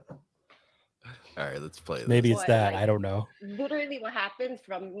on that. All right, let's play this. Maybe it's that. I don't know. Literally what happened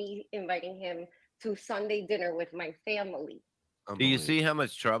from me inviting him to Sunday dinner with my family. Do you see how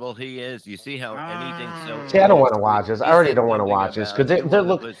much trouble he is? You see how anything so. See, I don't want to watch this. I already don't want to watch this because they're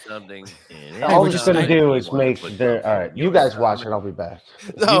looking. All he's going to do is make their. All right, you guys watch it. I'll be back.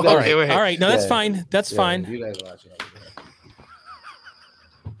 No, all right. No, that's fine. That's fine. You guys watch it.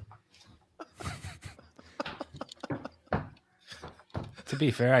 To be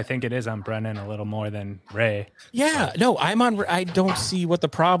fair, I think it is on Brennan a little more than Ray. Yeah, no, I'm on. I don't see what the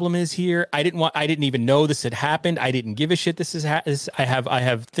problem is here. I didn't even know this had happened. I didn't give a shit. I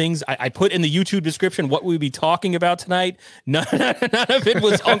have things I put in the YouTube description. What we'd be talking about tonight. None of it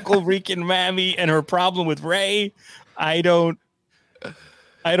was Uncle Rican Mami and her problem with Ray. I don't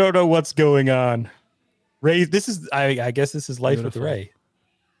know what's going on. Ray, I guess this is life with Ray.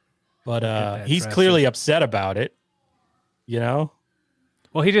 But he's clearly upset about it. You know.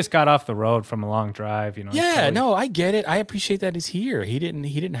 Well, he just got off the road from a long drive, you know. Yeah, no, I get it. I appreciate that he's here. He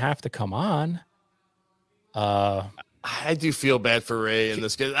didn't have to come on. I do feel bad for Ray in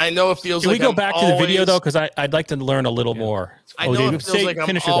this case. I know it feels like we go back to the video though, because I'd like to learn a little more. I know it feels like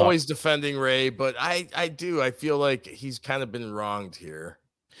I'm always defending Ray, but I do. I feel like he's kind of been wronged here.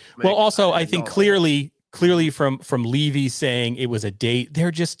 Well, also, I think clearly from Levy saying it was a date, they're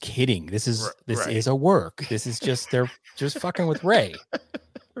just kidding. This is a work. This is just they're just fucking with Ray.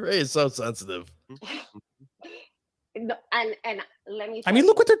 Ray is so sensitive. No, and let me. I mean,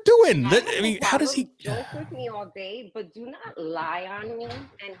 look what they're doing. I mean, how does he joke with me all day? But do not lie on me.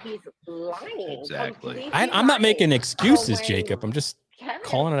 And he's lying. Exactly. I'm not making excuses, Jacob. I'm just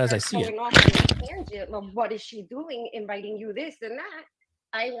calling it as I see it. What is she doing? Inviting you this and that.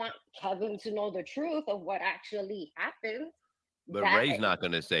 I want Kevin to know the truth of what actually happened. But Ray's not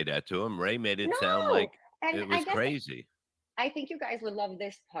going to say that to him. Ray made it sound like it was crazy. I think you guys would love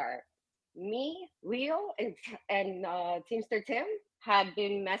this part. Me, Leo, and Teamster Tim have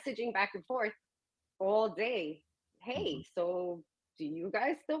been messaging back and forth all day. Hey, so do you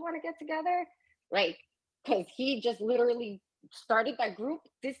guys still want to get together? Like, because he just literally started that group,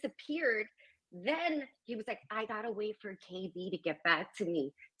 disappeared. Then he was like, I gotta wait for KB to get back to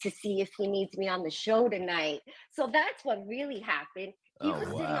me to see if he needs me on the show tonight. So that's what really happened. He was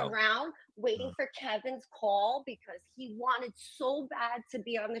sitting around waiting for Kevin's call because he wanted so bad to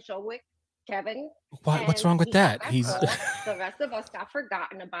be on the show with Kevin. What's wrong with that? The rest of us got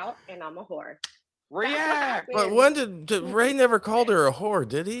forgotten about, and I'm a whore. React. But when did Ray never called her a whore?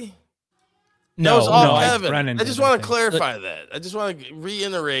 Did he? No, that was all no. Kevin. I just want to clarify that. I just want to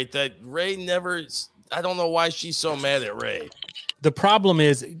reiterate that Ray never. I don't know why she's so mad at Ray. The problem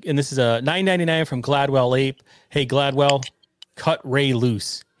is, and this is a $9.99 from Gladwell Ape. Hey, Gladwell, cut Ray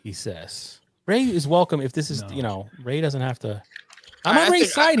loose. He says Ray is welcome. If this is, Ray doesn't have to. I'm on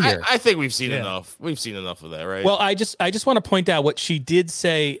Ray's side here. I think we've seen enough. We've seen enough of that, right? Well, I just want to point out what she did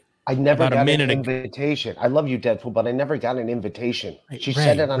say. I never got an invitation. I love you, Deadpool, but I never got an invitation. She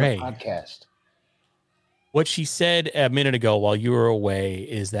said it on a podcast. What she said a minute ago while you were away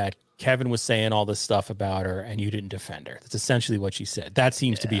is that Kevin was saying all this stuff about her and you didn't defend her. That's essentially what she said. That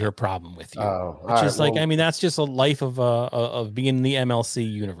seems to be her problem with you. Which is I mean, that's just a life of being in the MLC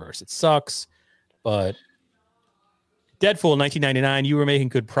universe. It sucks, but Deadpool 1999, you were making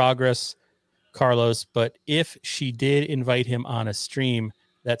good progress, Carlos, but if she did invite him on a stream,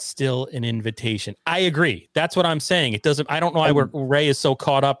 that's still an invitation. I agree. That's what I'm saying. It doesn't. I don't know why Ray is so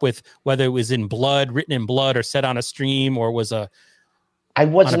caught up with whether it was in blood, written in blood, or said on a stream, or was I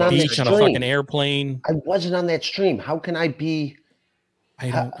wasn't on a beach that on a stream. fucking airplane. I wasn't on that stream. How can I be? I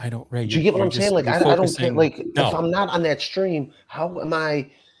don't. Ray, do you get what I'm saying? Like I don't get no. If I'm not on that stream, how am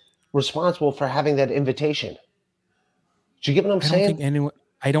I responsible for having that invitation? Do you get what I'm saying?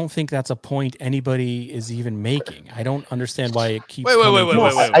 I don't think that's a point anybody is even making. I don't understand why it keeps. Wait. I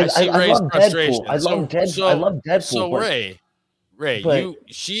love Deadpool. I love Deadpool. So Ray,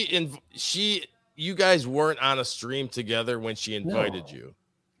 you guys weren't on a stream together when she invited you.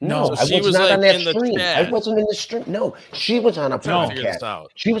 No, so I was not on that stream. I wasn't in the stream. No, she was on a podcast.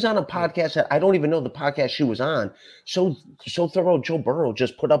 She was on a podcast that I don't even know the podcast she was on. So thorough. Joe Burrow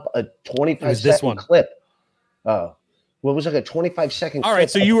just put up a 25-second clip. Well, it was like a 25-second. All right,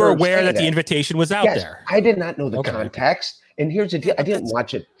 so you were aware that the invitation was out there. I did not know the context. And here's the deal: I didn't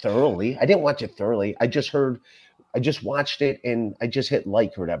watch it thoroughly. I just watched it and I just hit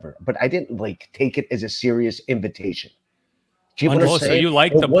like or whatever. But I didn't take it as a serious invitation. Do you know what I'm So saying? you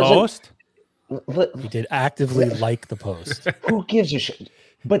like It the wasn't- post? You did actively like the post. Who gives a shit?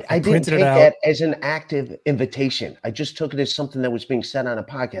 But I didn't printed it take out. that as an active invitation. I just took it as something that was being said on a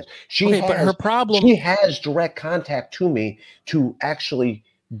podcast. Okay, but her problem- She has direct contact to me to actually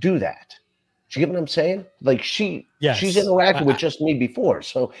do that. Do you get what I'm saying? Like she's interacted with just me before.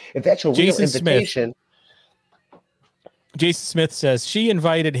 So if that's a real Jason Smith. invitation. Jason Smith says she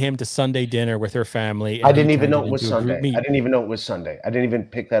invited him to Sunday dinner with her family. I didn't even know it was Sunday. I didn't even know it was Sunday. I didn't even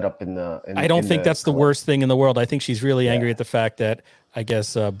pick that up in the. I don't think that's the worst thing in the world. I think she's really angry at the fact that I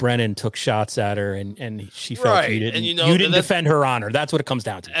guess Brennan took shots at her and she felt you didn't, you didn't defend her honor. That's what it comes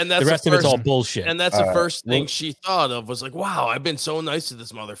down to. And that's the rest of it's all bullshit. And that's the first thing she thought of was like, wow, I've been so nice to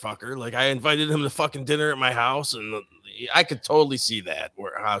this motherfucker. Like I invited him to fucking dinner at my house, and I could totally see that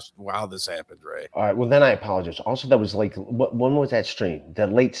how this happened, Ray. All right. Well, then I apologize. Also, that was like, when was that stream?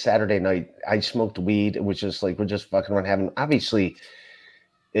 That late Saturday night, I smoked weed. It was just like, we're just fucking around having, obviously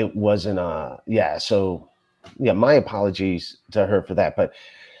it wasn't, So yeah, my apologies to her for that, but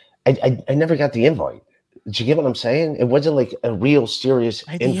I never got the invite. Did you get what I'm saying? It wasn't like a real serious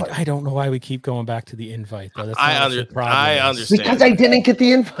invite. I don't know why we keep going back to the invite though. That's I understand because I didn't get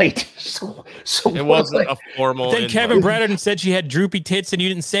the invite. So it wasn't a formal. Then invite. Kevin Brennan said she had droopy tits and you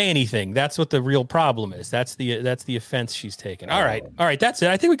didn't say anything. That's what the real problem is. That's the offense she's taken. All right, that's it.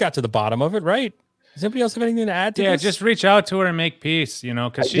 I think we got to the bottom of it, right? Does anybody else have anything to add to this? Just reach out to her and make peace,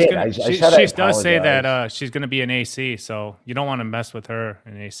 because she does say that she's going to be an AC, so you don't want to mess with her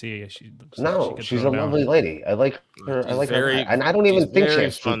in AC. She's a lovely lady. I like her. I like her, and I don't even think she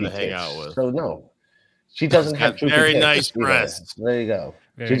has fun to hang out with. So no, she doesn't have very nice breasts. There you go.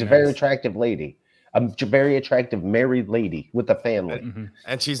 She's a very attractive lady. A very attractive married lady with a family,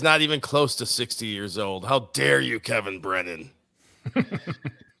 and she's not even close to 60 years old. How dare you, Kevin Brennan?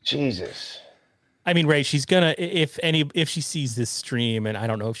 Jesus. I mean, Ray, she's gonna if she sees this stream, and I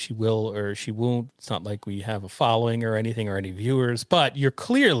don't know if she will or she won't. It's not like we have a following or anything or any viewers, but you're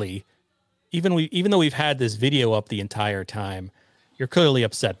clearly, even though we've had this video up the entire time, you're clearly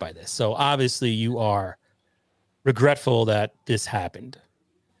upset by this. So obviously you are regretful that this happened,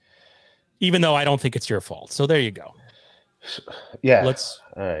 even though I don't think it's your fault. So there you go. Yeah. All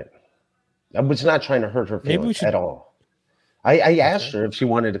right. I was not trying to hurt her feelings at all. I asked her if she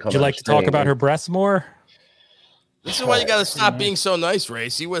wanted to come. Would you like to talk about her breasts more? This is why you got to stop being so nice, Ray.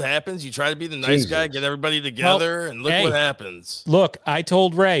 See what happens? You try to be the nice guy, get everybody together, and look what happens. Look, I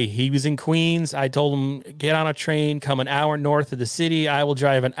told Ray, he was in Queens. I told him, get on a train, come an hour north of the city. I will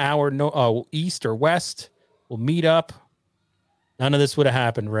drive an hour east or west. We'll meet up. None of this would have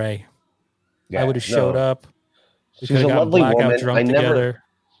happened, Ray. I would have showed up. She's a lovely woman.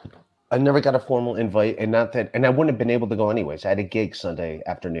 I never got a formal invite, and I wouldn't have been able to go anyways. I had a gig Sunday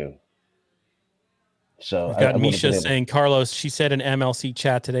afternoon. So I've got Misha saying, Carlos, she said in MLC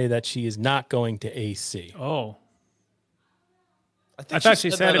chat today that she is not going to AC. Oh. I thought she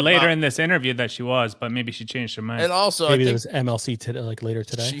said it later in this interview that she was, but maybe she changed her mind. And also, maybe there was MLC today, like later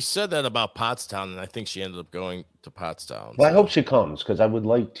today. She said that about Pottstown, and I think she ended up going to Pottstown. Well, I hope she comes because I would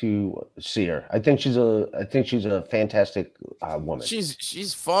like to see her. I think she's a fantastic woman.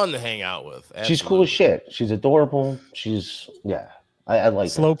 She's fun to hang out with. Absolutely. She's cool as shit. She's adorable. I like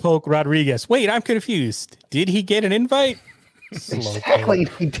Slowpoke Rodriguez. Wait, I'm confused. Did he get an invite? Exactly.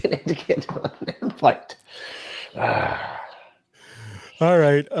 He didn't get an invite. All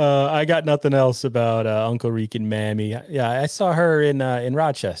right. I got nothing else about Uncle Rican Mami. Yeah, I saw her in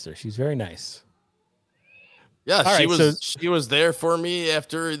Rochester. She's very nice. Yeah, she was there for me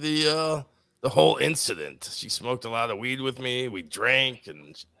after the whole incident. She smoked a lot of weed with me. We drank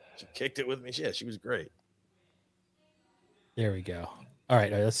and she kicked it with me. Yeah, she was great. There we go. All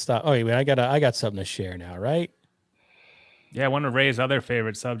right, let's stop. Oh, wait, I got something to share now, right? Yeah, one of Ray's other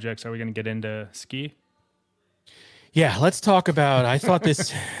favorite subjects. Are we going to get into ski? Yeah, let's talk about. I thought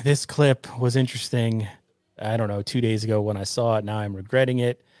this clip was interesting. I don't know, 2 days ago when I saw it. Now I'm regretting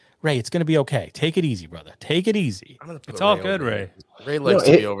it. Ray, it's going to be okay. Take it easy, brother. Take it easy. It's all good, Ray. Ray likes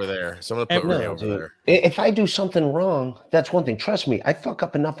to be over there, so I'm going to put Ray over there. If I do something wrong, that's one thing. Trust me, I fuck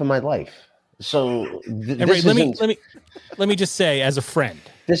up enough in my life. So Ray, let me just say, as a friend,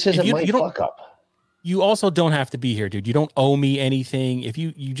 this isn't my fuck up. You also don't have to be here, dude. You don't owe me anything. If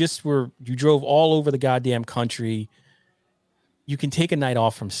you drove all over the goddamn country, you can take a night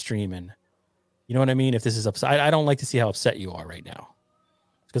off from streaming. You know what I mean? If this is upset, I don't like to see how upset you are right now.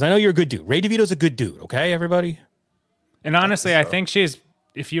 Because I know you're a good dude. Ray DeVito's a good dude, okay, everybody? And honestly, I think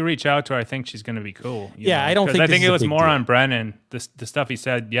if you reach out to her, I think she's going to be cool. Yeah, I don't think. I think it was more on Brennan, the stuff he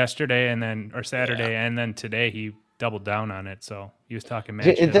said yesterday or Saturday, and then today he doubled down on it. So he was talking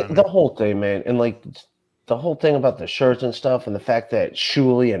mad shit the whole thing, man. And like, the whole thing about the shirts and stuff, and the fact that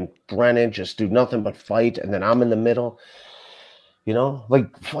Shuli and Brennan just do nothing but fight, and then I'm in the middle. You know, like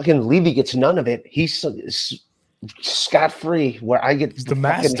fucking Levy gets none of it. He's scot free, where I get the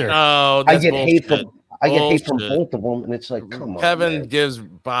master. Oh, I that's get hate bullshit. from hate from Bullshit. both of them, and it's like, come on, Kevin man. gives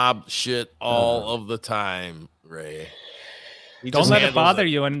Bob shit all of the time, Ray. Don't let it bother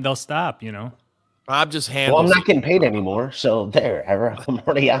you, and they'll stop. You know. Bob just handles. Well, I'm not getting paid anymore, so there. I'm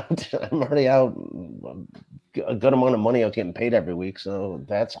already out. I'm already out. A good amount of money I was getting paid every week, so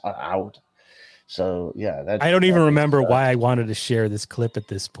that's out. So yeah, I don't even remember why I wanted to share this clip at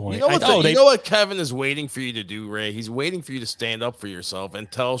this point. You know what Kevin is waiting for you to do, Ray? He's waiting for you to stand up for yourself and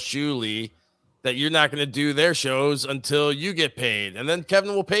tell Shuli that you're not going to do their shows until you get paid, and then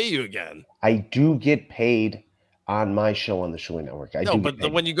Kevin will pay you again. I do get paid on my show on the Shuli Network.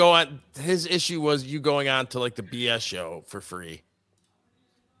 But when you go on, his issue was you going on to like the BS show for free.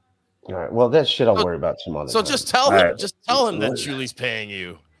 All right. Well, that shit I'll worry about some other time. Just tell him. Right. Just tell him that Shuli's paying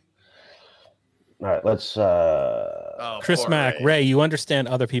you. All right. Let's. Chris Mack, Ray, you understand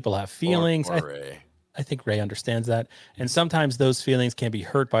other people have feelings. Ray. I think Ray understands that, and sometimes those feelings can be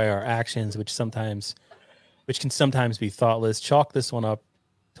hurt by our actions, which can sometimes be thoughtless. Chalk this one up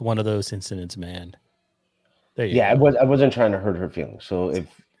to one of those incidents, man. There you go. I wasn't trying to hurt her feelings.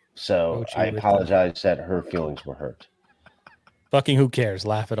 I apologize that her feelings were hurt. Fucking who cares?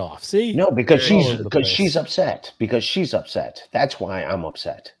 Laugh it off. See? No, because she's upset. Because she's upset. That's why I'm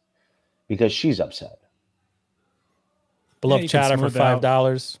upset. Because she's upset. Beloved chatter for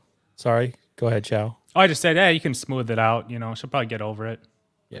 $5. Sorry. Go ahead, Chow. Oh, I just said, you can smooth it out. You know, she'll probably get over it.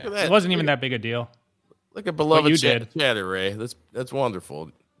 Yeah. It wasn't even that big a deal. Look at beloved chatter, Ray. That's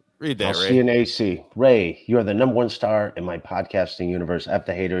wonderful. Read that, I'll Ray. see you in AC. Ray, you're the number one star in my podcasting universe. F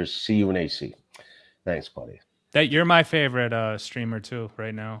the haters. See you in AC. Thanks, buddy. That you're my favorite streamer too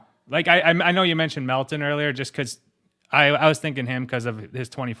right now. Like I know you mentioned Melton earlier, just because I was thinking him because of his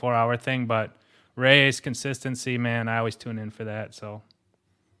 24-hour thing, but Ray's consistency, man, I always tune in for that. So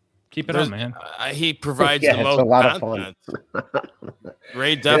keep it up, man. He provides the most content.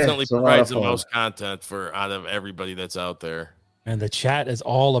 Ray definitely provides the most content out of everybody that's out there. And the chat is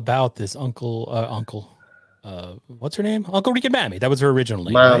all about this Uncle. What's her name? Uncle Rican Mami. That was her original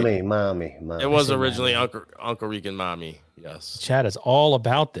name. Mami. It was originally Uncle Rican Mami. Yes. Chat is all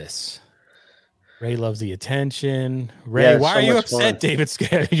about this. Ray loves the attention. Ray, why are you upset, David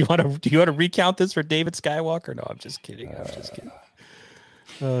Skywalker? Do you want to recount this for David Skywalker? No, I'm just kidding.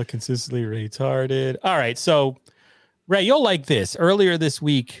 Consistently retarded. All right, so Ray, you'll like this. Earlier this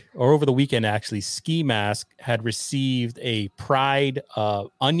week, or over the weekend, actually, Ski Mask had received a Pride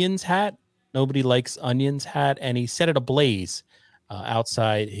Onions hat. Nobody likes onions hat, and he set it ablaze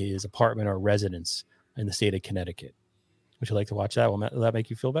outside his apartment or residence in the state of Connecticut. Would you like to watch that? Will that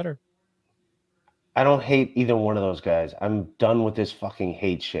make you feel better? I don't hate either one of those guys. I'm done with this fucking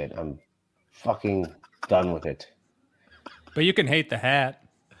hate shit. I'm fucking done with it. But you can hate the hat,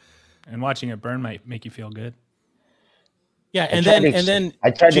 and watching it burn might make you feel good. Yeah, and then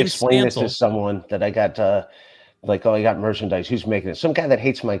I tried to explain this to someone that I got I got merchandise. Who's making it? Some guy that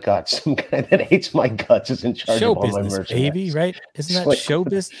hates my guts. Some guy that hates my guts is in charge of all my merchandise. Baby, right? Isn't that show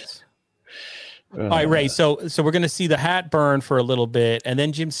business? All right, Ray. So we're gonna see the hat burn for a little bit, and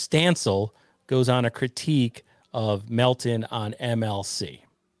then Jim Stansel goes on a critique of Melton on MLC.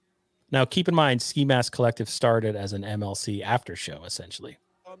 Now, keep in mind, Ski Mask Collective started as an MLC after show, essentially.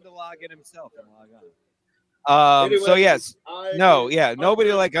 To log in himself and log on. So yes,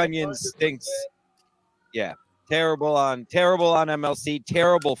 nobody like onions stinks. Yeah, terrible on MLC,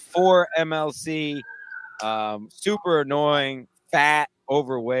 terrible for MLC, super annoying, fat,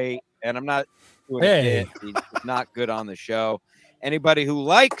 overweight, and I'm not doing it. He's not good on the show. Anybody who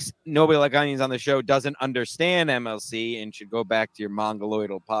likes Nobody Like Onions on the show doesn't understand MLC and should go back to your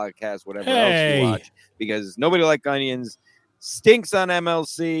mongoloidal podcast, whatever else you watch, because Nobody Like Onions stinks on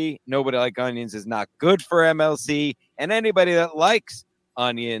MLC. Nobody Like Onions is not good for MLC, and anybody that likes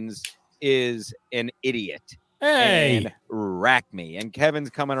onions is an idiot. And rack me. And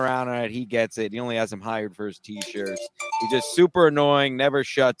Kevin's coming around on it. He gets it. He only has him hired for his t-shirts. He's just super annoying, never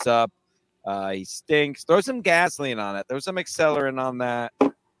shuts up. He stinks. Throw some gasoline on it. Throw some accelerant on that.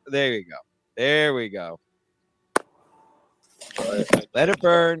 There you go. There we go. Let it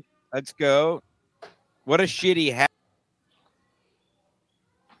burn. Let's go. What a shitty hat.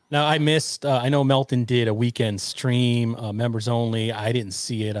 Now, I missed, I know Melton did a weekend stream, members only. I didn't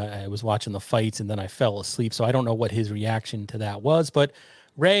see it. I was watching the fights and then I fell asleep. So I don't know what his reaction to that was. But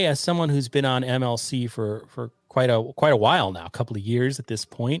Ray, as someone who's been on MLC for quite a while now, a couple of years at this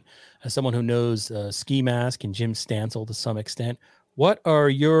point, as someone who knows Ski Mask and Jim Stansel to some extent,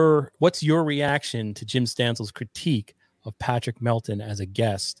 what's your reaction to Jim Stansel's critique of Patrick Melton as a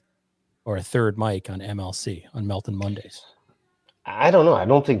guest or a third mic on MLC on Melton Mondays? I don't know. I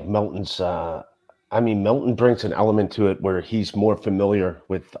don't think Melton's. Melton brings an element to it where he's more familiar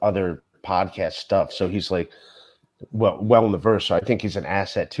with other podcast stuff, so he's like well in the verse. So I think he's an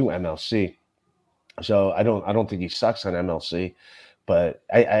asset to MLC. So I don't think he sucks on MLC, but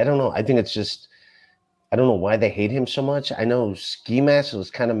I don't know. I think it's just I don't know why they hate him so much. I know Ski Mask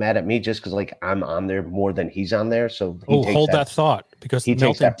was kind of mad at me just because like I'm on there more than he's on there. So hold that thought, because he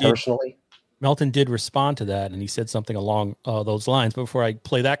takes that personally. Melton did respond to that, and he said something along those lines. But before I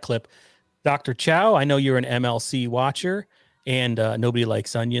play that clip, Dr. Chow, I know you're an MLC watcher and Nobody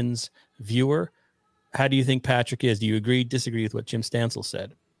Likes Onions viewer. How do you think Patrick is? Do you agree, disagree with what Jim Stansel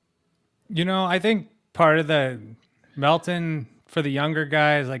said? You know, I think part of the Melton for the younger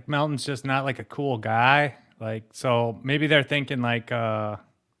guys, like Melton's just not like a cool guy. Like, so maybe they're thinking like they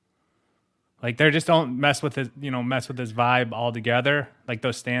just don't mess with his vibe altogether, like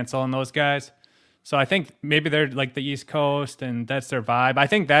those Stansel and those guys. So I think maybe they're like the East Coast and that's their vibe. I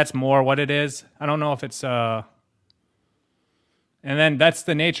think that's more what it is. I don't know if it's and then that's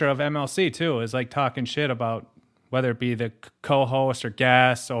the nature of MLC too, is like talking shit about whether it be the co-host or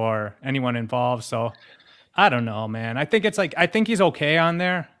guests or anyone involved. So I don't know, man. I think he's okay on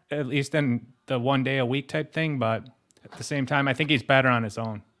there, at least in the 1 day a week type thing. But at the same time, I think he's better on his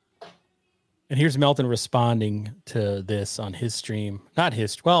own. And here's Melton responding to this on his stream. Not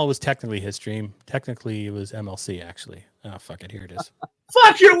his, well, it was technically his stream. Technically, it was MLC, actually. Oh, fuck it. Here it is.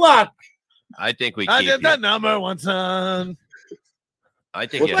 Fuck your luck. I think we I keep did that number one time. I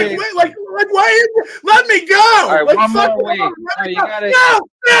think why? Let me go. All right, like, one more week. No, you gotta.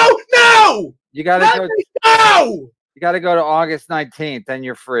 No. You gotta let go. Me go. You gotta go to August 19th. Then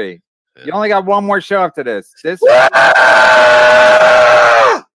you're free. You only got one more show after this. This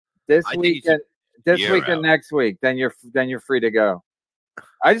week and next week. Then you're free to go.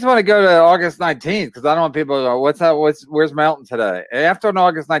 I just want to go to August 19th because I don't want people to go, what's that? Where's Melton today? After on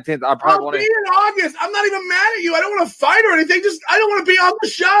August 19th, I'll be in August. I'm not even mad at you. I don't want to fight or anything. I don't want to be on the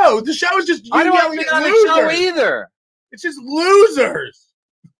show. The show is just you I don't want to be on the show either. It's just losers.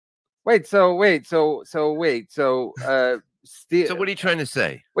 So what are you trying to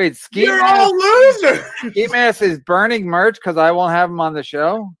say? Wait, You're all losers. Ski Mask is burning merch because I won't have him on the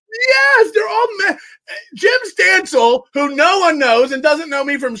show? Yes, they're all Jim Stansel, who no one knows and doesn't know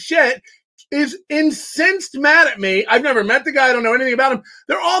me from shit, is incensed mad at me. I've never met the guy. I don't know anything about him.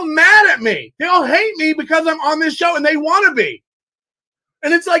 They're all mad at me. They all hate me because I'm on this show and they want to be.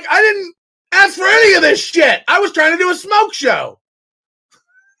 And it's like, I didn't ask for any of this shit. I was trying to do a smoke show.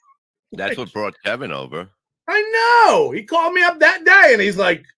 That's what brought Kevin over. I know. He called me up that day and he's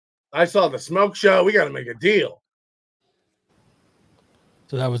like, I saw the smoke show. We got to make a deal.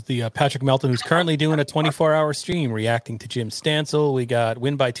 So that was the Patrick Melton, who's currently doing a 24-hour stream reacting to Jim Stansel. We got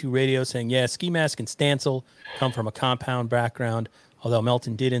Win by 2 Radio saying, yeah, Ski Mask and Stansel come from a Compound background. Although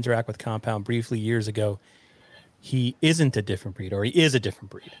Melton did interact with Compound briefly years ago, he isn't a different breed, or he is a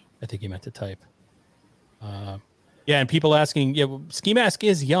different breed. I think he meant to type. And people asking, Ski Mask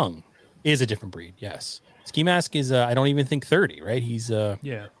is young, is a different breed, yes. Ski Mask is, I don't even think 30, right? He's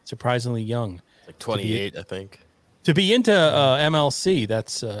surprisingly young. Like 28, I think. To be into MLC,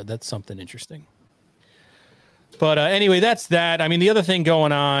 that's something interesting. But anyway, that's that. I mean, the other thing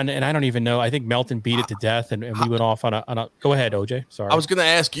going on, and I don't even know. I think Melton beat it to death, and we went off on a. Go ahead, OJ. Sorry. I was going to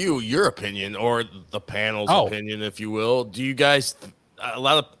ask you your opinion, or the panel's opinion, if you will. Do you guys? A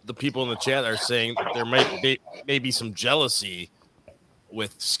lot of the people in the chat are saying there may be some jealousy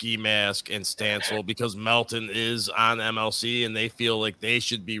with Ski Mask and Stansel because Melton is on MLC, and they feel like they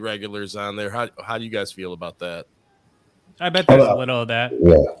should be regulars on there. How do you guys feel about that? I bet there's a little of that.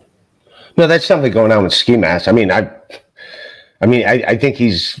 Yeah. No, that's something going on with Ski Mask. I think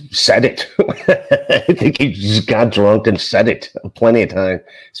he's said it. I think he just got drunk and said it plenty of time,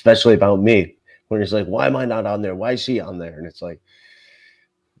 especially about me, when he's like, why am I not on there? Why is he on there? And it's like,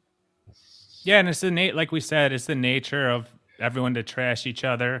 yeah, and it's like we said, it's the nature of everyone to trash each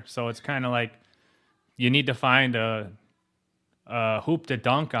other. So it's kind of like you need to find a hoop to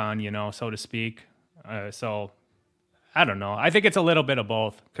dunk on, so to speak. So I don't know. I think it's a little bit of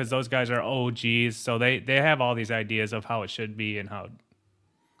both because those guys are OGs. So they have all these ideas of how it should be and how it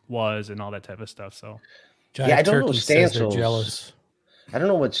was and all that type of stuff. So I don't know. Stansel's jealous. I don't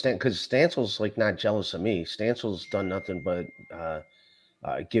know because Stansel's like not jealous of me. Stansel's done nothing but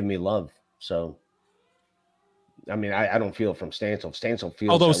give me love. So I mean, I don't feel from Stansel. Stansel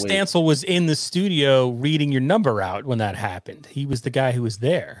feels. Although Stansel was in the studio reading your number out when that happened, he was the guy who was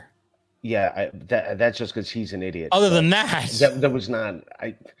there. Yeah, that's just because he's an idiot. Other than that, that was not.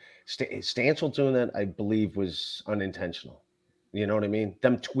 Stancil doing that, I believe, was unintentional. You know what I mean?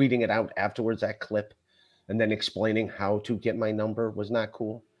 Them tweeting it out afterwards, that clip, and then explaining how to get my number was not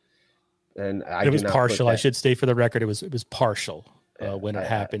cool. And it was partial. I should state for the record, it was partial when it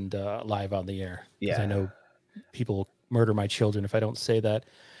happened live on the air. Yeah, I know people murder my children if I don't say that.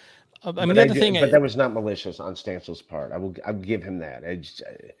 I mean, but that was not malicious on Stancil's part. I'll give him that.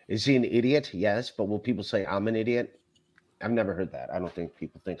 Is he an idiot? Yes, but will people say I'm an idiot? I've never heard that. I don't think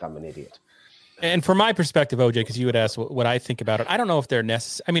people think I'm an idiot. And from my perspective, OJ, because you would ask what I think about it, I don't know if they're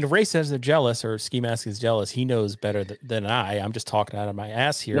necessary. I mean, if Ray says they're jealous or Ski Mask is jealous, he knows better than I. I'm just talking out of my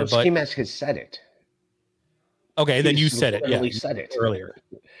ass here. No, but Ski Mask has said it. Okay, then you said it. Yeah, he said it earlier.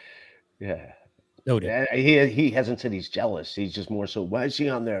 Yeah. No, he hasn't said he's jealous. He's just more so, why is he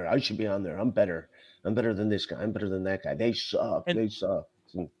on there? I should be on there. I'm better. I'm better than this guy. I'm better than that guy. They suck. They suck.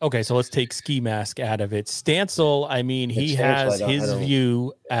 Okay, so let's take Ski Mask out of it. Stancil, I mean, he has his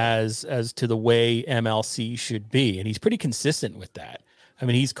view as to the way MLC should be, and he's pretty consistent with that. I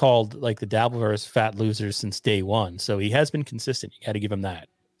mean, he's called like the Dabbler's fat losers since day one, so he has been consistent. You got to give him that.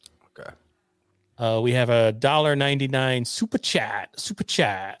 Okay. We have a $1.99 super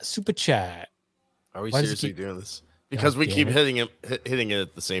chat. Are we seriously doing this? Because we keep hitting it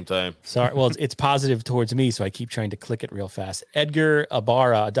at the same time. Sorry. Well, it's positive towards me, so I keep trying to click it real fast. Edgar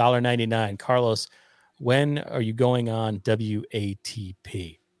Ibarra, $1.99. Carlos, when are you going on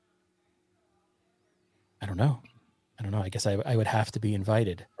WATP? I don't know. I guess I would have to be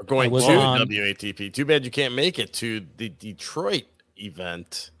invited. We're going to WATP. Too bad you can't make it to the Detroit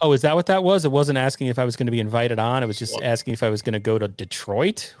event. Oh, is that what that was? It wasn't asking if I was going to be invited on. It was just asking if I was going to go to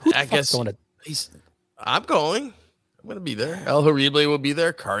Detroit. I guess I'm going. I'm going to be there. El Horrible will be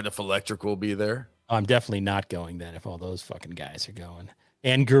there. Cardiff Electric will be there. I'm definitely not going then if all those fucking guys are going.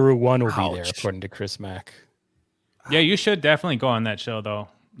 And Guru One will be there, according to Chris Mack. Yeah, you should definitely go on that show though.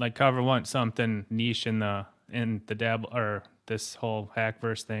 Like cover something niche in the Dabbler or this whole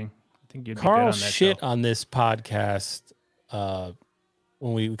Hackverse thing. I think you'd be good on that shit show. On this podcast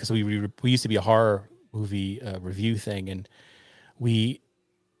because we used to be a horror movie review thing, and we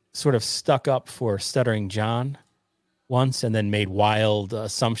sort of stuck up for Stuttering John once and then made wild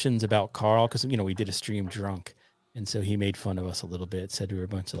assumptions about Carl because, we did a stream drunk. And so he made fun of us a little bit, said we were a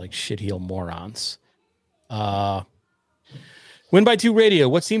bunch of like shitheel morons. Win by 2 Radio.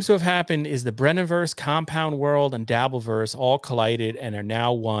 What seems to have happened is the Brennanverse, Compound World, and Dabbleverse all collided and are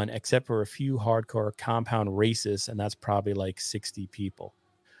now one, except for a few hardcore Compound racists, and that's probably like 60 people.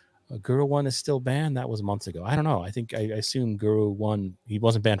 Guru One is still banned. That was months ago. I don't know. I assume Guru One, he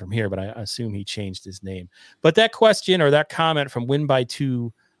wasn't banned from here, but I assume he changed his name. But that question or that comment from Win by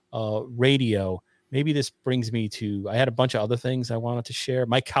 2 Radio, maybe this brings me to, I had a bunch of other things I wanted to share.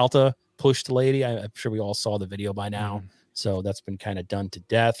 Mike Calta pushed the lady. I'm sure we all saw the video by now. So that's been kind of done to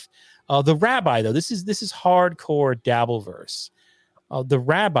death. The rabbi, though, this is hardcore Dabbleverse. The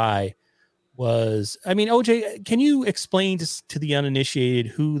rabbi was, OJ, can you explain to the uninitiated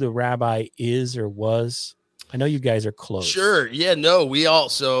who the rabbi is or was? I know you guys are close. Sure. Yeah, no, we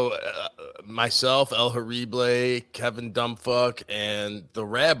also, myself, El Horrible, Kevin Dumbfuck, and the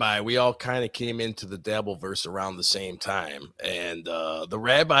rabbi, we all kind of came into the Dabbleverse around the same time. And the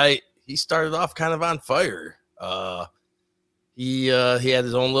rabbi, he started off kind of on fire. He had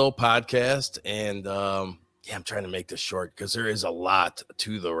his own little podcast, and I'm trying to make this short because there is a lot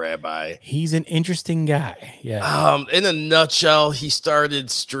to the rabbi. He's an interesting guy. Yeah. In a nutshell, he started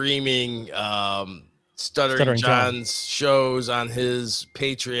streaming Stuttering John's shows on his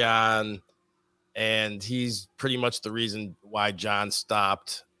Patreon, and he's pretty much the reason why John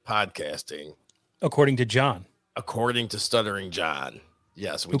stopped podcasting. According to John. According to Stuttering John.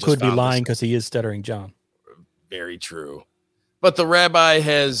 Yes. Who could be lying because he is Stuttering John. Very true. But the rabbi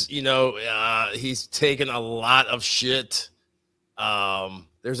has, he's taken a lot of shit.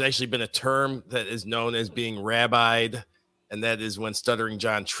 There's actually been a term that is known as being rabbied, and that is when Stuttering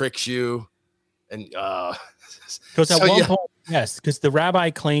John tricks you. And because at one point, yes, because the rabbi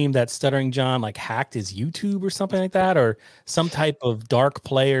claimed that Stuttering John like hacked his YouTube or something like that, or some type of dark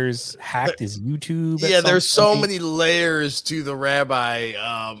players hacked his YouTube. Yeah, there's so many layers to the rabbi.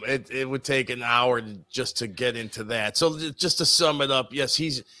 It would take an hour just to get into that. So just to sum it up, yes,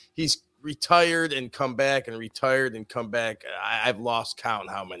 he's retired and come back and retired and come back. I've lost count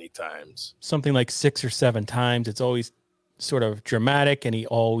how many times. Something like 6 or 7 times. It's always sort of dramatic, and he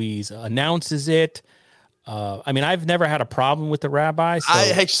always announces it. I've never had a problem with the rabbi. So. I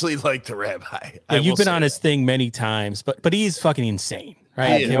actually like the rabbi. Yeah, you've been on his thing many times, but he's fucking insane, right?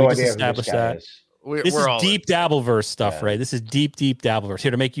 I have no idea who this guy is. This is deep Dabbleverse stuff, Ray. This is deep Dabbleverse.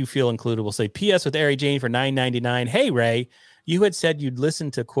 Here to make you feel included, we'll say P.S. with Aerie Jane for $9.99. Hey, Ray, you had said you'd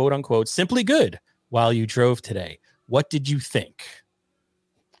listen to quote unquote Simply Good while you drove today. What did you think?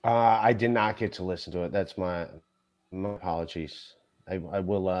 I did not get to listen to it. That's my apologies. I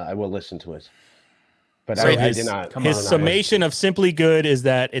will listen to it. But So I did not. His summation of Simply Good is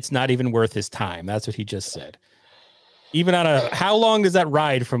that it's not even worth his time. That's what he just said. Even on how long does that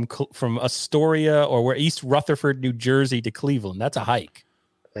ride from Astoria or East Rutherford, New Jersey to Cleveland? That's a hike.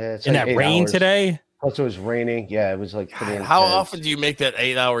 It's in like that rain hours. today. Plus, it was raining. Yeah, it was like pretty intense. How often do you make that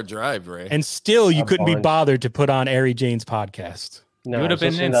 8-hour drive, Ray? And still, you couldn't be bothered to put on Aerie Jane's podcast. No, you would have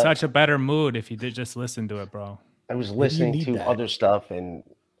been in such a better mood if you did just listen to it, bro. I was listening to other stuff and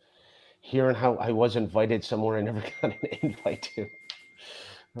hearing how I was invited somewhere I never got an invite to.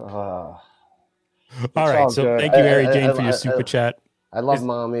 All right, so good. Thank you, Aerie Jane, for your super chat. I love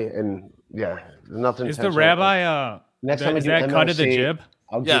Mommy, and yeah, nothing. Is the rabbi next time is that cut of the jib?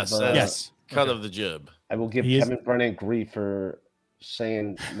 I'll yes, cut of the jib. I will give Kevin Brennan grief for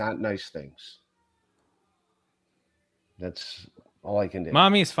saying not nice things. That's all I can do.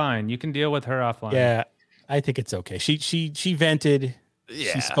 Mommy's fine. You can deal with her offline. Yeah, I think it's okay. She vented.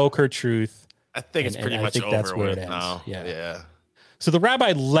 Yeah. She spoke her truth. I think it's pretty much over that's where with it ends. now. Yeah. So the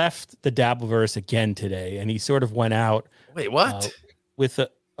rabbi left the Dabbleverse again today, and he sort of went out. Wait, what?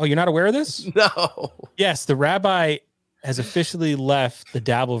 Oh, you're not aware of this? No. Yes, the rabbi has officially left the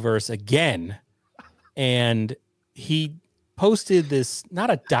Dabbleverse again, and he posted this,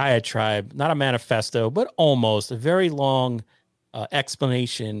 not a diatribe, not a manifesto, but almost a very long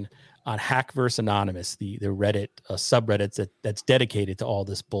explanation on Hackverse Anonymous, the Reddit subreddits that's dedicated to all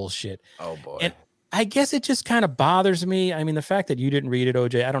this bullshit. Oh boy. And I guess it just kind of bothers me. I mean, the fact that you didn't read it,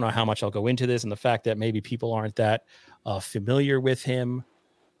 OJ, I don't know how much I'll go into this, and the fact that maybe people aren't that familiar with him,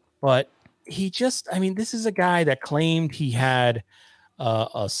 but this is a guy that claimed he had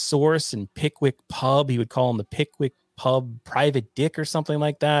a source in Pickwick Pub. He would call him the Pickwick Pub private dick or something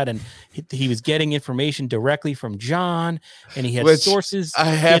like that. And he was getting information directly from John, and he had sources. He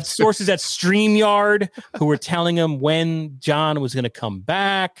had sources at StreamYard who were telling him when John was going to come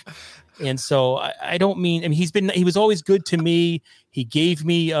back. And so I don't mean, he was always good to me. He gave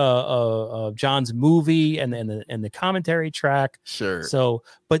me John's movie and the commentary track. Sure. So,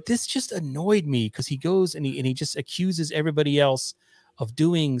 but this just annoyed me because he goes and he just accuses everybody else of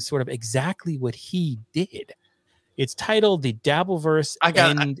doing sort of exactly what he did. It's titled The Dabbleverse. I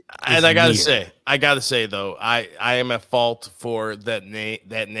gotta say though, I am at fault for that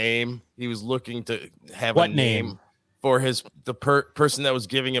name. He was looking to have what a name for the person that was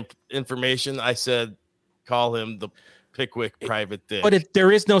giving him information. I said, call him the Pickwick private dick. But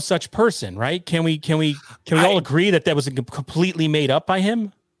there is no such person, right? Can we all agree that was completely made up by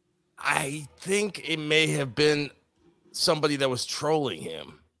him? I think it may have been somebody that was trolling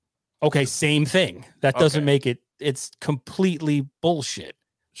him. Okay, same thing. That doesn't make it. It's completely bullshit.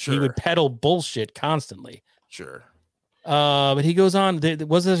 Sure. He would peddle bullshit constantly. Sure. But he goes on.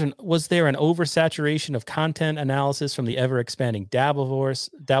 Was there an oversaturation of content analysis from the ever-expanding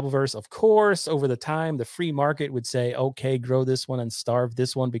Dabbleverse? Of course, over the time, the free market would say, okay, grow this one and starve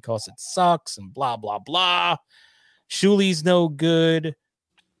this one because it sucks and blah, blah, blah. Shuli's no good.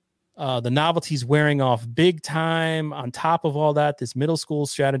 The novelty's wearing off big time. On top of all that, this middle school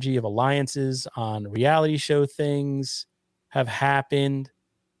strategy of alliances on reality show things have happened.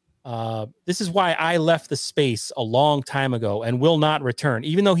 This is why I left the space a long time ago and will not return,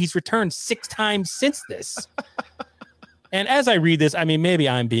 even though he's returned 6 times since this. And as I read this, I mean, maybe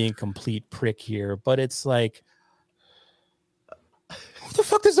I'm being a complete prick here, but it's like, who the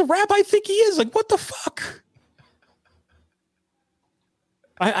fuck does the rabbi think he is? Like, what the fuck?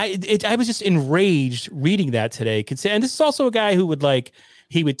 I was just enraged reading that today. And this is also a guy who would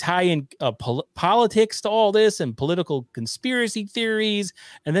he would tie in politics to all this and political conspiracy theories.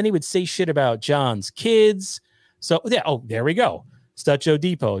 And then he would say shit about John's kids. So yeah. Oh, there we go. Stutcho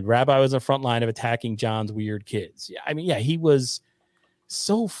Depot. Rabbi was in the front line of attacking John's weird kids. Yeah. I mean, yeah, he was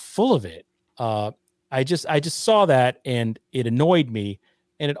so full of it. I just saw that and it annoyed me.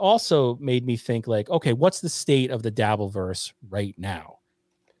 And it also made me think okay, what's the state of the Dabbleverse right now?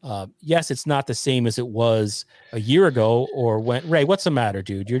 Yes, it's not the same as it was a year ago or when. Ray, what's the matter,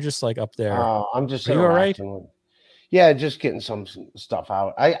 dude? You're just up there. I'm just. Are you all right? Yeah, just getting some stuff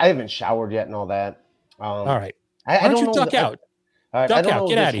out. I haven't showered yet and all that. All right. Why don't you duck out? I don't know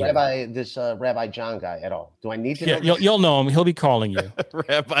Get out of here. This Rabbi John guy at all. Do I need to? Yeah, you'll know him. He'll be calling you.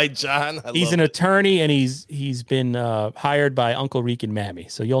 Rabbi John. He's an attorney and he's been hired by Uncle Rican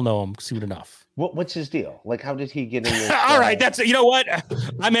Mami, so you'll know him soon enough. What's his deal? How did he get in this? All right, that's it. You know what?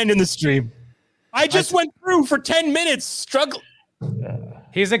 I'm ending the stream. I just went through for 10 minutes struggle.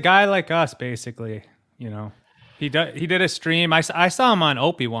 He's a guy like us, basically. You know, he did a stream. I saw him on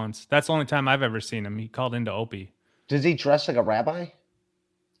Opie once. That's the only time I've ever seen him. He called into Opie. Does he dress like a rabbi?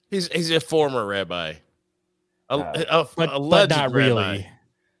 He's a former rabbi, but alleged not rabbi. really.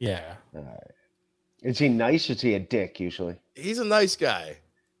 Yeah. Is he nice? Or is he a dick usually? He's a nice guy.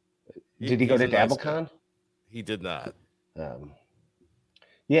 Did he go to He's a nice DabbleCon? He did not.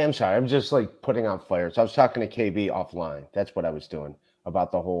 Yeah, I'm sorry. I'm just like putting out fires. I was talking to KB offline. That's what I was doing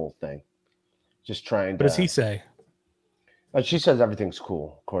about the whole thing. Just trying to. What does he say? She says everything's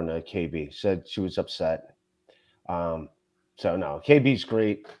cool, according to KB. Said she was upset. So no, KB's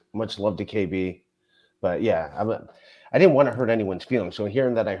great. Much love to KB. But yeah, I didn't want to hurt anyone's feelings. So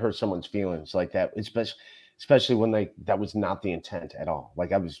hearing that I hurt someone's feelings like that, especially when that was not the intent at all.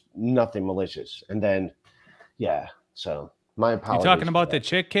 Like I was nothing malicious. And then, yeah. So my apologies. You talking about the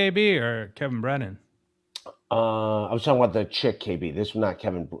chick KB or Kevin Brennan? I was talking about the chick KB. This was not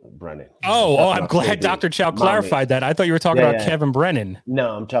Kevin Brennan. Oh, I'm glad KB. Dr. Chow clarified that. I thought you were talking about Kevin Brennan.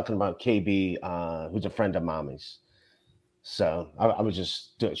 No, I'm talking about KB, who's a friend of Mommy's. So I was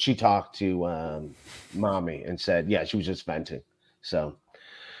just, she talked to Mommy and said, yeah, she was just venting. So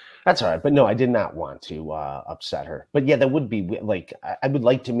that's all right. But no, I did not want to upset her. But yeah, that would be like, I would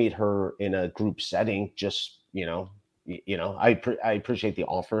like to meet her in a group setting. Just, I appreciate the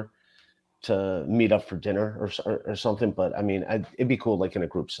offer to meet up for dinner or something. But I mean, it'd be cool, like in a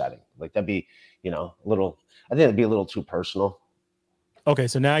group setting, like that'd be, I think it'd be a little too personal. Okay.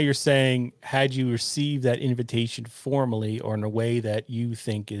 So now you're saying, had you received that invitation formally or in a way that you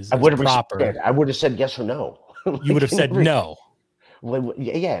think is proper, I would have said yes or no. You would have said no. Well,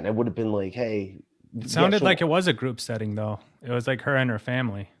 yeah. And I would have been like, hey, it sounded like it was a group setting though. It was like her and her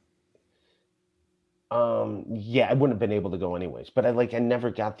family. Yeah, I wouldn't have been able to go anyways, but I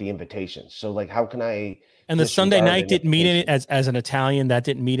never got the invitation. So like, how can I? And the Sunday night didn't mean any, as an Italian, that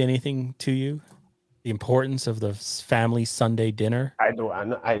didn't mean anything to you. The importance of the family Sunday dinner. I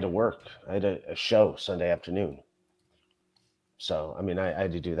had to work. I had a show Sunday afternoon. So I mean, I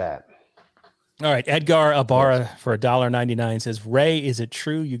had to do that. All right, Edgar Ibarra for $1.99 says, Ray, is it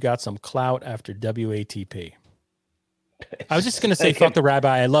true you got some clout after WATP? I was just gonna say fuck the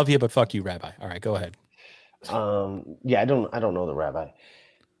rabbi. I love you, but fuck you, rabbi. All right, go ahead. Yeah, I don't know the rabbi.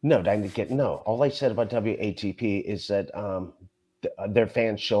 No, all I said about WATP is that their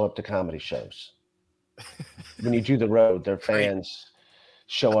fans show up to comedy shows. When you do the road, their fans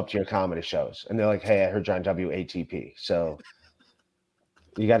show up to your comedy shows and they're like, hey, I heard you on WATP. So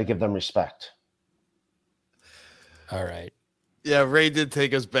you got to give them respect. All right. Yeah, Ray did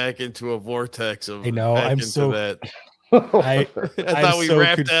take us back into a vortex of I'm so that. I thought we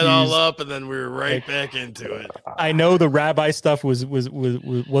wrapped confused. That all up and then we were right back into it. I know the rabbi stuff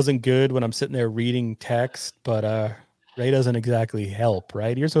wasn't good when I'm sitting there reading text, but Ray doesn't exactly help,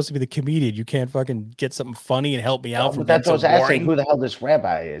 right? You're supposed to be the comedian. You can't fucking get something funny and help me out. But that's what I was asking. Who the hell this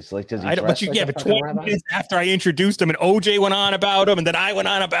rabbi is? Like, does he? But 20 minutes after I introduced him, and OJ went on about him, and then I went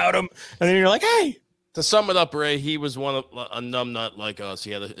on about him, and then you're like, hey. To sum it up, Ray, he was a numbnut like us.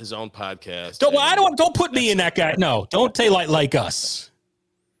 He had his own podcast. Don't put me in that guy. No, don't say like us.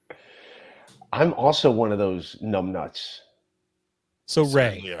 I'm also one of those numbnuts. So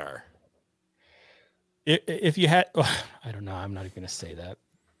Ray, you are. If you had, I don't know. I'm not even going to say that.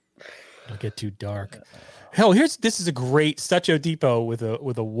 It'll get too dark. Hell, this is a great Stucho Depot with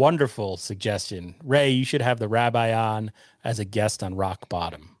a wonderful suggestion. Ray, you should have the rabbi on as a guest on Rock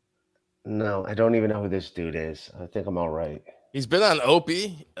Bottom. No, I don't even know who this dude is. I think I'm all right. He's been on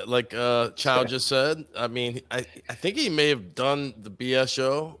Opie, like Chow just said. I mean, I think he may have done the BS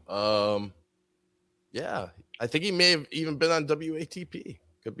show. Yeah, I think he may have even been on WATP.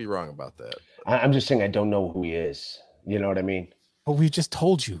 Could be wrong about that. I'm just saying I don't know who he is. You know what I mean? But we just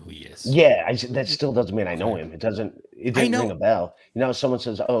told you who he is. Yeah, that still doesn't mean I know him. It didn't ring a bell. Someone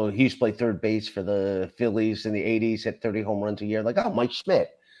says, oh, he used to play third base for the Phillies in the 80s, hit 30 home runs a year. Like, oh, Mike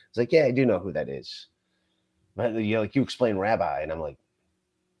Schmidt. It's like, yeah, I do know who that is. But you explain rabbi, and I'm like,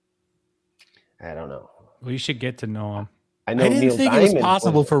 I don't know. Well, you should get to know him. I know. I didn't think it was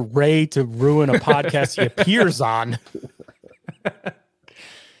possible for Ray to ruin a podcast he appears on.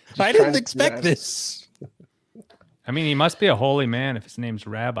 I didn't expect this. I mean, he must be a holy man if his name's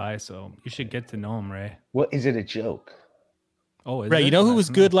Rabbi, so you should get to know him, Ray. What is it a joke? Oh, Ray, you know who was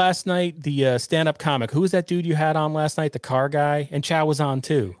good last night? The stand-up comic. Who was that dude you had on last night? The car guy? And Chow was on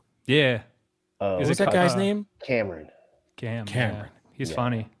too. Yeah. What's that guy's name? Cameron. Cameron. Yeah. He's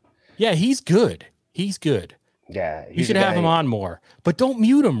funny. Yeah, he's good. He's good. Yeah. You should have him on more. But don't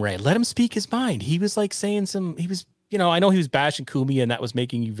mute him, Ray. Let him speak his mind. He was like saying I know he was bashing Kumi and that was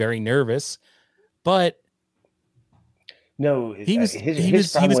making you very nervous. but no, he was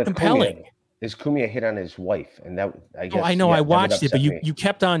problem with compelling. Cumia is Cumia hit on his wife, and that I guess. Oh, I know. Yeah, I watched it, but me. you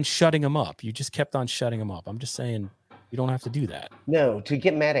kept on shutting him up. You just kept on shutting him up. I'm just saying, you don't have to do that. No, to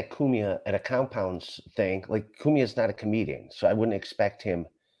get mad at Cumia at a compounds thing, like Cumia's not a comedian, so I wouldn't expect him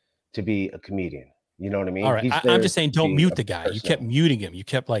to be a comedian. You know what I mean? All right, I'm just saying, don't mute the guy. You kept muting him. You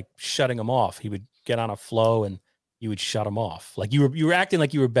kept like shutting him off. He would get on a flow, and you would shut him off. Like you were acting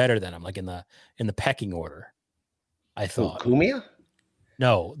like you were better than him, like in the pecking order. I thought. Cumia?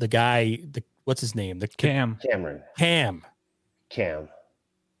 No, the guy. What's his name? Cam. Cam.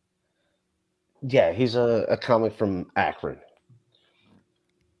 Yeah, he's a comic from Akron.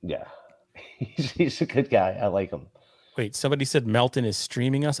 Yeah, he's a good guy. I like him. Wait, somebody said Melton is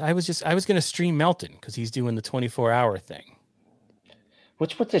streaming us. I was going to stream Melton because he's doing the 24-hour thing.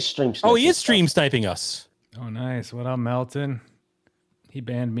 What's this stream? Oh, he is stream sniping us. Oh, nice. What up, Melton? He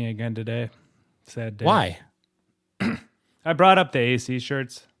banned me again today. Sad day. Why? I brought up the AC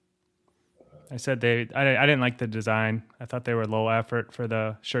shirts. I said I didn't like the design. I thought they were low effort for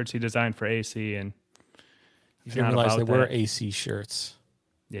the shirts he designed for AC, and I didn't realize they were AC shirts.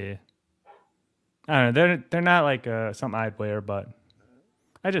 Yeah, I don't know. They're not like something I'd wear, but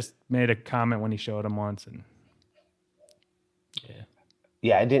I just made a comment when he showed them once, and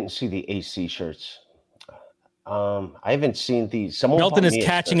yeah, I didn't see the AC shirts. I haven't seen these. Melton is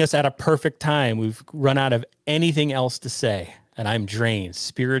catching us at a perfect time. We've run out of anything else to say. And I'm drained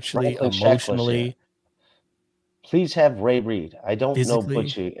spiritually, emotionally. Please have Ray read. I don't physically. know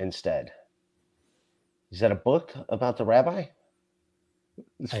Butchie instead. Is that a book about the rabbi?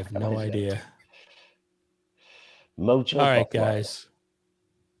 I have no idea. Mojo. All right, guys.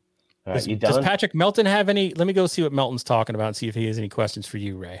 All right, you done? Does Patrick Melton have any? Let me go see what Melton's talking about and see if he has any questions for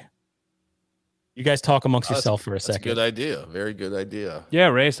you, Ray. You guys talk amongst yourself for a second. That's a good idea. Very good idea. Yeah,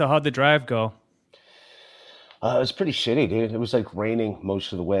 Ray. So how'd the drive go? It was pretty shitty, dude. It was like raining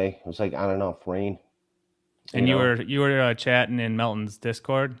most of the way. It was like on and off rain. And you were chatting in Melton's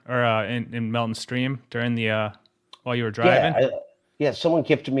Discord or in Melton's stream during the while you were driving. Yeah, someone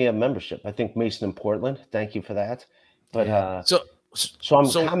gifted me a membership. I think Mason in Portland. Thank you for that. But so I'm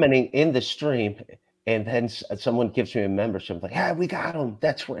commenting in the stream, and then someone gives me a membership. Like, yeah, we got him.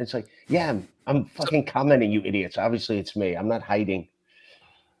 That's where it's like, yeah, I'm fucking commenting, you idiots. Obviously, it's me. I'm not hiding.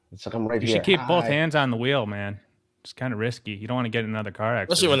 It's like I'm right here. You should keep both hands on the wheel, man. It's kind of risky. You don't want to get in another car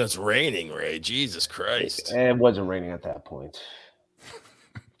accident. Especially when it's raining, Ray. Jesus Christ. It wasn't raining at that point.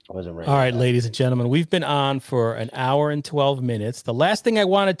 It wasn't raining. All right, ladies and gentlemen, we've been on for an hour and 12 minutes. The last thing I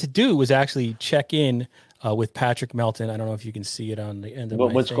wanted to do was actually check in with Patrick Melton. I don't know if you can see it on the end of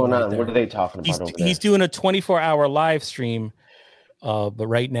what's going on? What are they talking about over there? He's doing a 24-hour live stream, but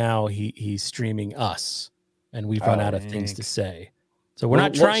right now he's streaming us, and we've run out of things to say. So we're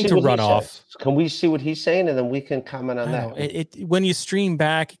not trying to run off. Can we see what he's saying, and then we can comment on that? When you stream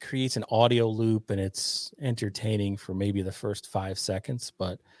back, it creates an audio loop, and it's entertaining for maybe the first 5 seconds.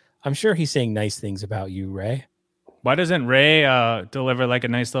 But I'm sure he's saying nice things about you, Ray. Why doesn't Ray deliver like a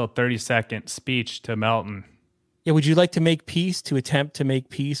nice little 30-second speech to Melton? Yeah, would you like to attempt to make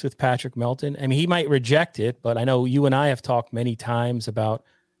peace with Patrick Melton? I mean, he might reject it, but I know you and I have talked many times about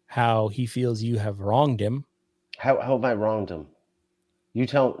how he feels you have wronged him. How have I wronged him? You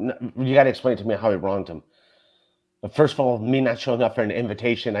got to explain to me how I wronged him. But first of all, me not showing up for an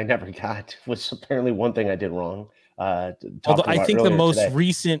invitation I never got was apparently one thing I did wrong. Although I think the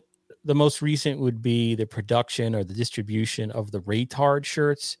most recent would be the production or the distribution of the Raytard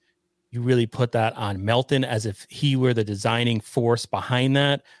shirts. You really put that on Melton as if he were the designing force behind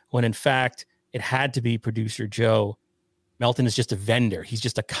that, when in fact it had to be producer Joe. Melton is just a vendor. He's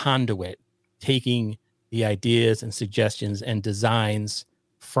just a conduit taking the ideas and suggestions and designs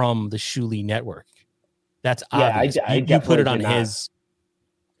from the Shuli Network. That's obvious. You put it on his.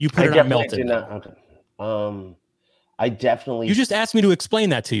 You put it on Melton. I definitely. You just asked me to explain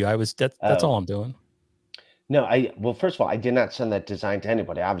that to you. That's all I'm doing. No, well, first of all, I did not send that design to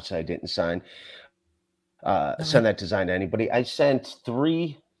anybody. Obviously, I didn't send that design to anybody. I sent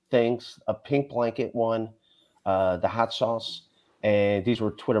 3 things: a pink blanket one, the hot sauce, and these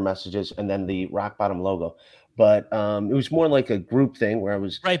were Twitter messages, and then the rock bottom logo. But it was more like a group thing where I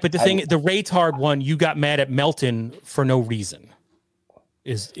was right. But the Raytard one, you got mad at Melton for no reason.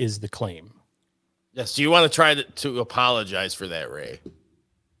 Is the claim? Yes. Do you want to try to apologize for that, Ray?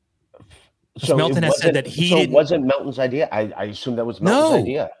 So Melton has said that it wasn't Melton's idea. I assume that was Melton's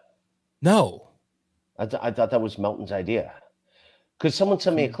idea. No, I thought that was Melton's idea. Because someone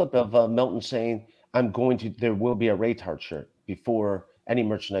sent me a clip of Melton saying, there will be a Raytard shirt before any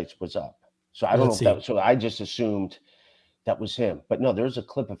merchandise was up. So I don't know if that, so I just assumed that was him. But no, there's a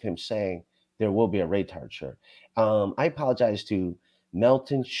clip of him saying there will be a Raytard shirt. I apologize to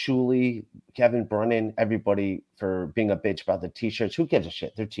Melton, Shuli, Kevin Brennan, everybody for being a bitch about the t-shirts. Who gives a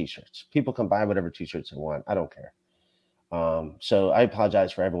shit? They're t-shirts. People can buy whatever t-shirts they want. I don't care. So I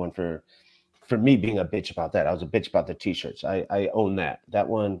apologize for everyone for me being a bitch about that. I was a bitch about the t-shirts. I own that. That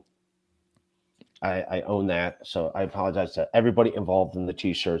one, I own that. So I apologize to everybody involved in the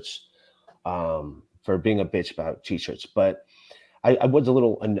t-shirts for being a bitch about t-shirts. But I was a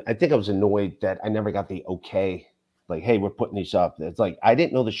little, I think I was annoyed that I never got the okay. Like, hey, we're putting these up. It's like, I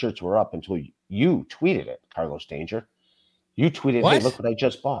didn't know the shirts were up until you tweeted it, Carlos Danger. You tweeted, hey, look what I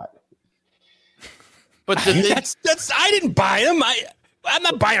just bought. But that's I didn't buy them. I'm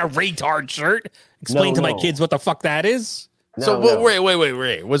not buying a Raytard shirt. Explain to my kids what the fuck that is.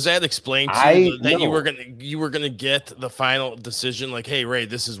 Wait. Was that explained to you that you were gonna get the final decision? Like, hey, Ray,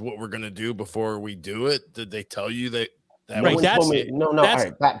 this is what we're gonna do before we do it. Did they tell you that? Right, all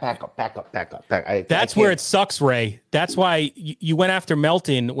right, back up. That's where it sucks, Ray. That's why you went after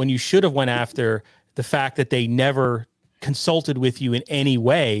Melton when you should have went after the fact that they never consulted with you in any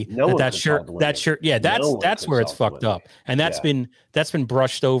way. That shirt. Yeah, that's where it's fucked up, and that's been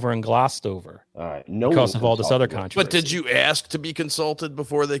brushed over and glossed over. All right, because of all this other controversy. But did you ask to be consulted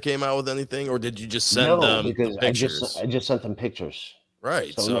before they came out with anything, or did you just send them the pictures? I just sent them pictures.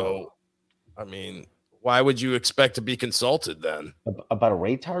 Right. So I mean, why would you expect to be consulted then? About a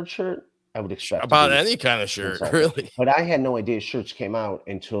Raytard shirt? I would expect about any kind of shirt, consulted. Really. But I had no idea shirts came out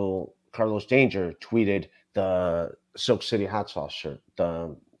until Carlos Danger tweeted the Silk City Hot Sauce shirt,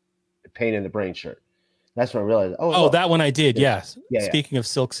 the Pain in the Brain shirt. That's when I realized. Oh, that one I did. Yes. Yeah. Speaking of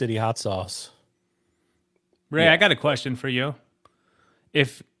Silk City Hot Sauce, Ray, I got a question for you.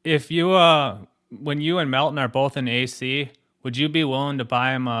 If you when you and Melton are both in AC, would you be willing to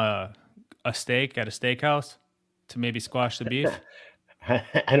buy him a steak at a steakhouse to maybe squash the beef?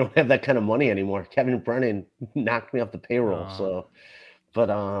 I don't have that kind of money anymore. Kevin Brennan knocked me off the payroll. But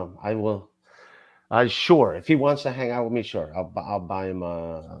I will. Sure, if he wants to hang out with me, sure, I'll buy him.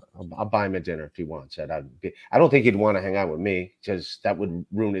 I'll buy him a dinner if he wants it. I don't think he'd want to hang out with me because that would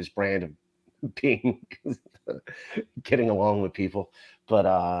ruin his brand of being getting along with people.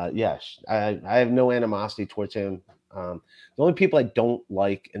 But yes, I have no animosity towards him. The only people I don't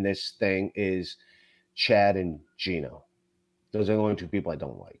like in this thing is Chad and Gino. Those are the only two people I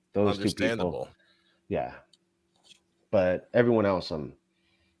don't like. Those two people. Yeah. But everyone else, you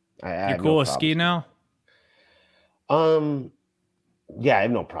cool with Ski now? Yeah, I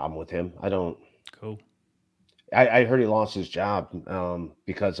have no problem with him. I don't. Cool. I heard he lost his job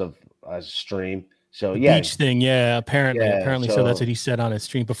because of a stream. So the beach thing, apparently. So that's what he said on his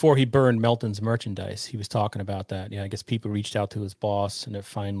stream before he burned Melton's merchandise. He was talking about that. Yeah, I guess people reached out to his boss, and it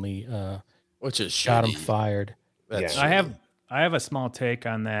finally, which is got him fired. I have a small take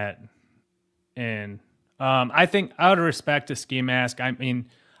on that, and I think out of respect to Ski Mask, I mean,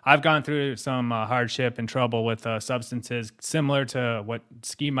 I've gone through some hardship and trouble with substances similar to what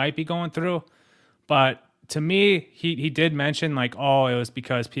Ski might be going through, but. To me, he did mention like, oh, it was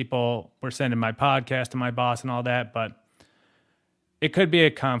because people were sending my podcast to my boss and all that, but it could be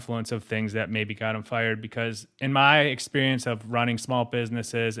a confluence of things that maybe got him fired because in my experience of running small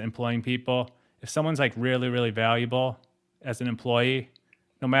businesses, employing people, if someone's like really, really valuable as an employee,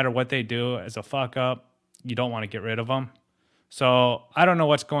 no matter what they do as a fuck up, you don't want to get rid of them. So I don't know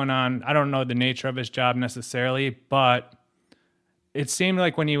what's going on. I don't know the nature of his job necessarily, but it seemed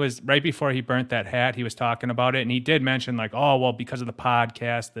like when he was right before he burnt that hat, he was talking about it. And he did mention like, oh, well, because of the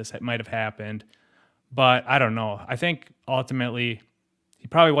podcast, this might have happened. But I don't know. I think ultimately he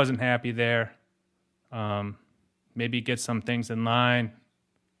probably wasn't happy there. Maybe get some things in line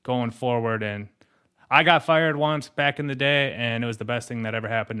going forward. And I got fired once back in the day, and it was the best thing that ever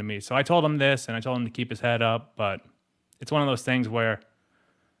happened to me. So I told him this, and I told him to keep his head up. But it's one of those things where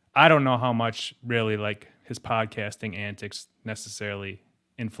I don't know how much really like his podcasting antics necessarily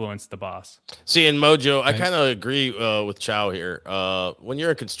influenced the boss. See, in Mojo, I kind of agree with Chow here. When you're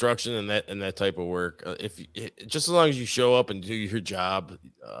in construction and that type of work, just as long as you show up and do your job,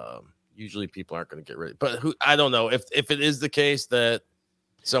 usually people aren't going to get rid of it. But I don't know if it is the case that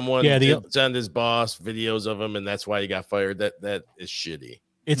someone did send his boss videos of him and that's why he got fired. That is shitty.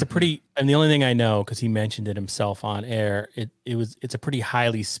 It's a pretty, and the only thing I know, because he mentioned it himself on air, it's a pretty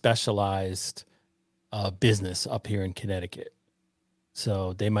highly specialized business up here in Connecticut.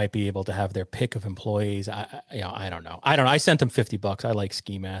 So they might be able to have their pick of employees. I don't know. I sent him $50. I like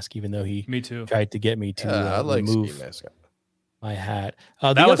Ski Mask, even though he tried to get me to I like remove Ski Mask. my hat.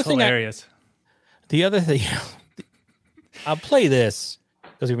 That was hilarious. The other thing, I'll play this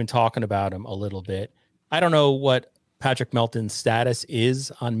because we've been talking about him a little bit. I don't know what Patrick Melton's status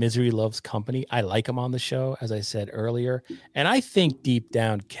is on Misery Loves Company. I like him on the show, as I said earlier. And I think deep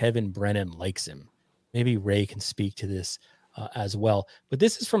down, Kevin Brennan likes him. Maybe Ray can speak to this as well. But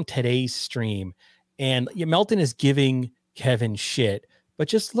this is from today's stream. And Melton is giving Kevin shit. But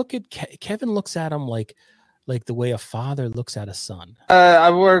just look at Kevin looks at him like the way a father looks at a son.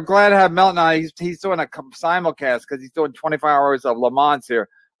 We're glad to have Melton on. He's doing a simulcast because he's doing 24 hours of Le Mans here.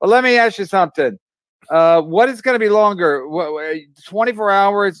 But let me ask you something. What is going to be longer? 24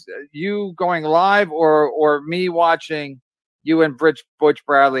 hours, you going live or me watching you and Butch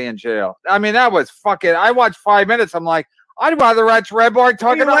Bradley in jail? I mean, that was fucking, I watched 5 minutes. I'm like, I'd rather watch Red Bar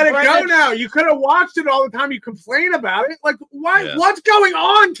talking about let it Brennan. go now. You could have watched it all the time. You complain about it. Like, why? Yeah. What's going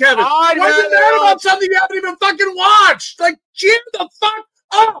on, Kevin? Why is it mad about something you haven't even fucking watched? Like, cheer the fuck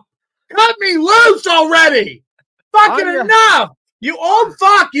up. Cut me loose already. Fucking enough. You old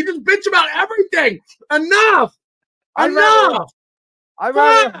fuck. You just bitch about everything. Enough. Enough. I'd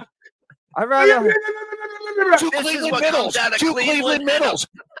rather. Two Cleveland Middles.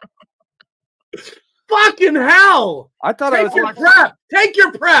 Fucking hell! I thought Take your prep. Take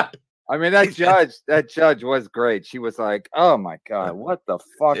your prep. I mean, that judge was great. She was like, "Oh my god, what the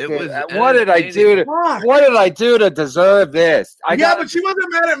fuck? What did I do to deserve this?" But she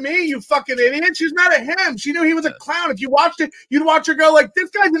wasn't mad at me, you fucking idiot. She was mad at him. She knew he was a clown. If you watched it, you'd watch her go like, "This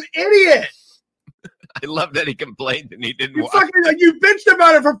guy's an idiot." I love that he complained and he didn't you watch fucking, like, you bitched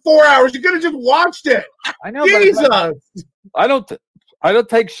about it for 4 hours. You could have just watched it. I know. Jesus. I don't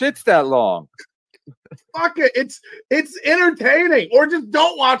take shits that long. Fuck it. It's entertaining. Or just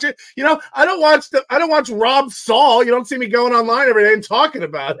don't watch it. You know, I don't watch Rob Saul. You don't see me going online every day and talking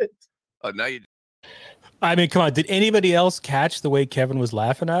about it. Oh, now you. I mean, come on. Did anybody else catch the way Kevin was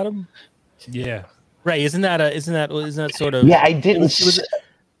laughing at him? Yeah. Right. Isn't that sort of? Yeah, I didn't.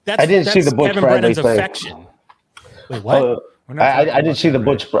 I didn't see the Butch Kevin Bradley Brennan's thing. affection. Wait, what? I didn't see the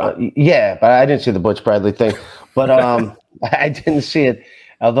Butch. Yeah, but I didn't see the Butch Bradley thing. But I didn't see it.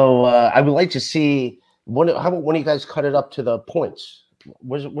 Although I would like to see. How about when you guys cut it up to the points?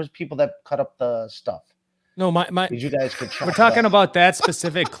 Where's people that cut up the stuff? No, my. You guys could. We're talking about that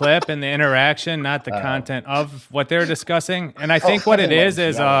specific clip and the interaction, not the content of what they're discussing. And I think what it is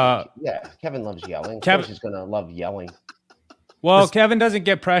yeah, Kevin loves yelling. Kevin is gonna love yelling. Well, Kevin doesn't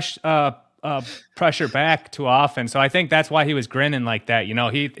get pressure back too often, so I think that's why he was grinning like that. You know,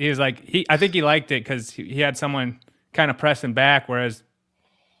 he was like I think he liked it because he had someone kind of pressing back, whereas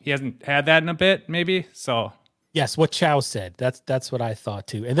he hasn't had that in a bit, maybe. So yes, what Chow said. That's what I thought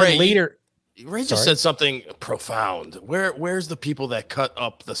too. And then later, Ray just said something profound. Where's the people that cut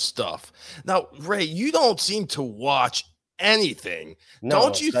up the stuff? Now, Ray, you don't seem to watch anything. No,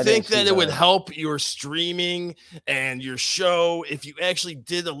 don't you think that it would help your streaming and your show if you actually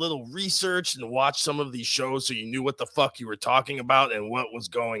did a little research and watched some of these shows so you knew what the fuck you were talking about and what was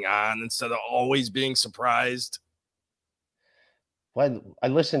going on instead of always being surprised? Well, I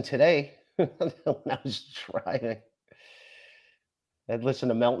listened today when I was driving. I'd listen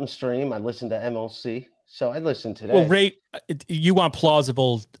to Melton Stream. I listened to MLC. So I listened today. Well, Ray, you want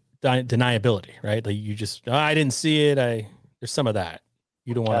plausible deniability, right? Like you just, I didn't see it. There's some of that.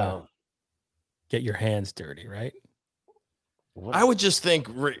 You don't want to get your hands dirty, right? I would just think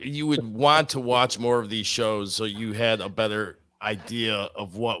you would want to watch more of these shows so you had a better idea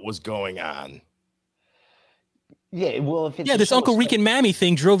of what was going on. Yeah, well, if it's this Uncle Rican Mami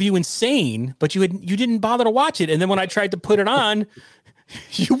thing drove you insane, but you didn't bother to watch it. And then when I tried to put it on,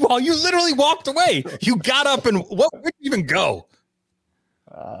 you literally walked away. You got up and where'd you even go?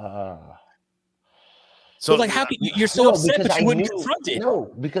 So like, how you're so upset that you wouldn't confront it?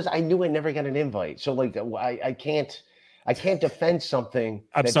 No, because I knew I never got an invite. So like, I can't defend something.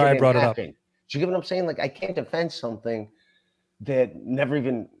 I'm sorry I brought it up. Do you get what I'm saying? Like, I can't defend something that never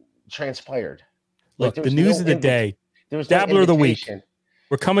even transpired. Look, the news of the day. Dabbler of the week.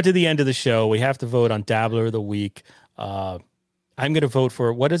 We're coming to the end of the show. We have to vote on Dabbler of the week. I'm going to vote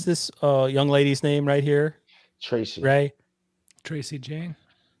for, what is this young lady's name right here? Tracy. Ray? Tracy Jane.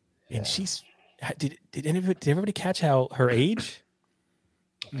 And she's, did everybody catch her age?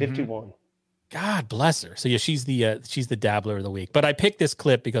 51. God bless her. So yeah, she's the Dabbler of the week. But I picked this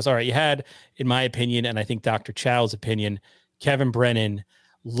clip because, all right, you had, in my opinion, and I think Dr. Chow's opinion, Kevin Brennan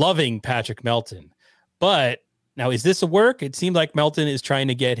loving Patrick Melton. But now, is this a work? It seemed like Melton is trying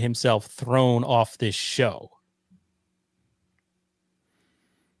to get himself thrown off this show.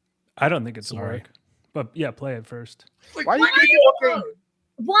 I don't think it's a work. But yeah, play it first. Why?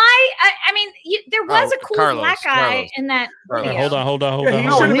 I mean, there was a cool black guy in that video. Hold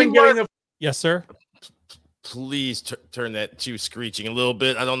on. Yes, sir. please turn that. She was screeching a little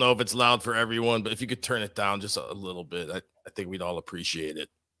bit. I don't know if it's loud for everyone, but if you could turn it down just a little bit, I think we'd all appreciate it.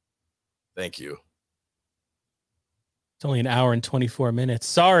 Thank you. It's only an hour and 24 minutes.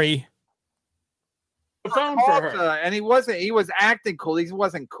 Sorry. And he was acting cool. He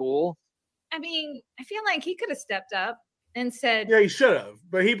wasn't cool. I mean, I feel like he could have stepped up and said, Yeah, he should have,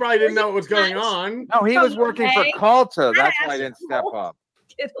 but he probably didn't know what was going on. No, he was working for Calta. That's why I didn't step up.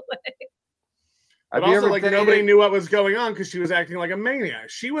 Get away. But also, like, nobody knew what was going on because she was acting like a maniac.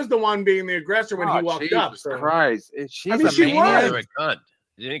 She was the one being the aggressor when he walked up. Jesus Christ. She's Didn't he call her a cunt?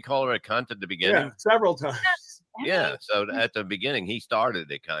 Didn't he call her a cunt at the beginning? Yeah, several times. Yeah, so at the beginning, he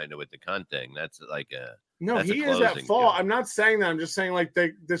started it kind of with the cunt thing. That's like a No, that's he a is at closing fault. I'm not saying that. I'm just saying, like,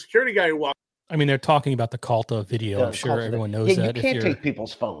 the security guy who walked. I mean, they're talking about the Calta video. I'm sure everyone knows that. You can't take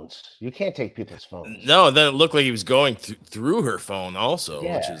people's phones. You can't take people's phones. No, then it looked like he was going through her phone also,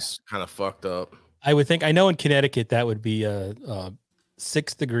 which is kind of fucked up. I would think, I know in Connecticut, that would be a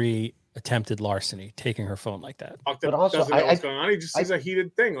 6th-degree attempted larceny, taking her phone like that. But also, doesn't know what's going on. He just sees a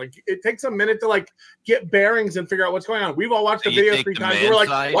heated thing. Like, it takes a minute to, like, get bearings and figure out what's going on. We've all watched the video 3 times. We're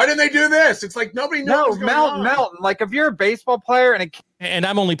like, why didn't they do this? It's like nobody knows what's going on. Melton. Like, if you're a baseball player and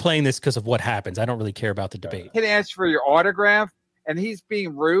I'm only playing this because of what happens. I don't really care about the debate. Kid asks for your autograph and he's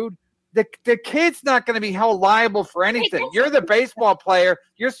being rude, the kid's not going to be held liable for anything. You're the baseball player.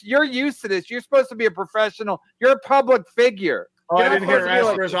 You're used to this. You're supposed to be a professional. You're a public figure. Oh, I didn't hear her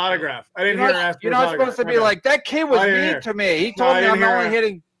ask for his autograph. I didn't hear her ask for his autograph. You're not supposed to be like, that kid was mean to me. He told me I'm only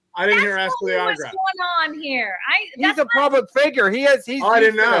hitting. I didn't hear her ask for the autograph. What's going on here? He's a public figure. He's I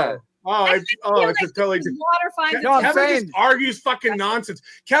didn't know. It's totally Kevin just argues fucking nonsense.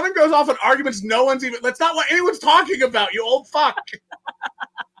 Kevin goes off on arguments no one's even. That's not what anyone's talking about. You old fuck.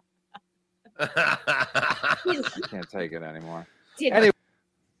 I can't take it anymore. Anyway.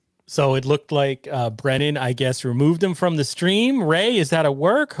 So it looked like Brennan, I guess, removed him from the stream. Ray, is that a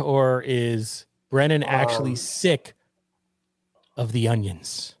work, or is Brennan actually sick of the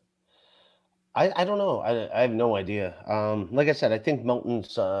onions? I don't know. I have no idea. Like I said, I think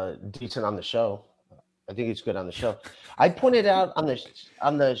Melton's decent on the show. I think he's good on the show. I pointed out on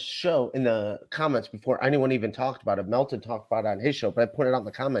the show in the comments before anyone even talked about it. Melton talked about it on his show, but I pointed out in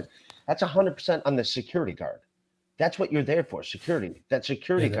the comment that's 100% on the security guard. That's what you're there for, security. That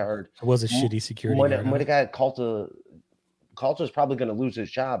security guard. It was a shitty security guard. When a guy Calta's probably going to lose his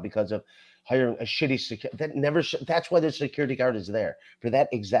job because of hiring a shitty security. That's why the security guard is there for that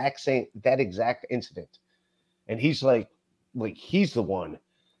exact incident. And he's like he's the one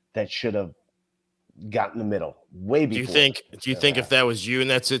that should have got in the middle way before. Do you think if that was you in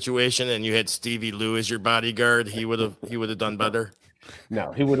that situation and you had Stevie Lou as your bodyguard, he would have done better?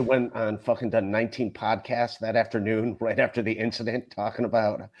 No, he would have went on fucking done 19 podcasts that afternoon right after the incident talking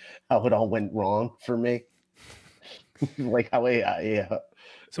about how it all went wrong for me. Like how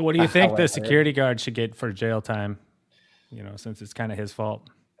So what do you think the security guard should get for jail time? You know, since it's kind of his fault.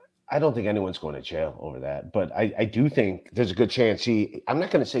 I don't think anyone's going to jail over that, but I do think there's a good chance I'm not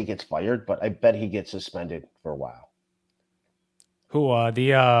going to say he gets fired, but I bet he gets suspended for a while. Who,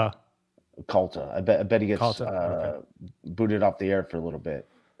 Calta. I bet he gets booted off the air for a little bit.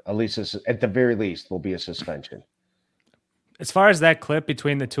 At least at the very least, there'll be a suspension. As far as that clip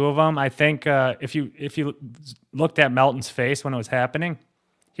between the two of them, I think if you looked at Melton's face when it was happening,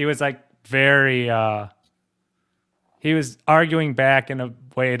 he was like very he was arguing back in a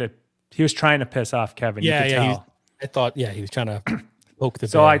way he was trying to piss off Kevin. Yeah, you could tell. I thought, he was trying to poke the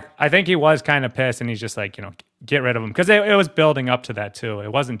So bear. I think he was kind of pissed, and he's just like, get rid of him. Because it was building up to that, too.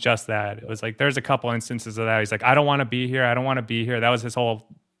 It wasn't just that. It was like, there's a couple instances of that. He's like, I don't want to be here. I don't want to be here. That was his whole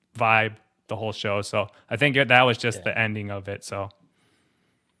vibe, the whole show. So I think that was just the ending of it. So.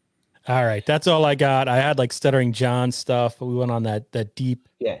 All right. That's all I got. I had like Stuttering John stuff, but we went on that deep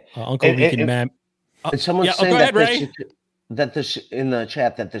Uncle Rican Mami. And someone's saying go ahead, Ray. That this in the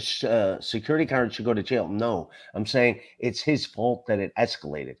chat that the security guard should go to jail. No, I'm saying it's his fault that it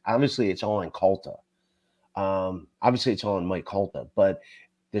escalated. Obviously, it's all on Calta. Obviously, it's all on Mike Calta, but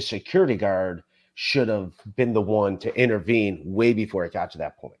the security should have been the one to intervene way before it got to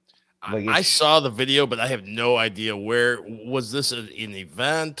that point. I saw the video, but I have no idea where was this an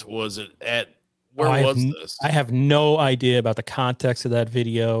event? Was it at where was this? I have no idea about the context of that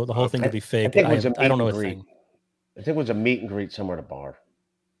video. The whole thing could be fake. I don't know a thing. I think it was a meet and greet somewhere at a bar.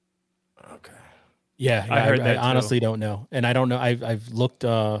 Okay. Yeah, I heard that honestly don't know, and I don't know. I've looked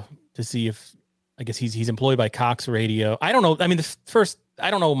to see if I guess he's employed by Cox Radio. I don't know. I mean,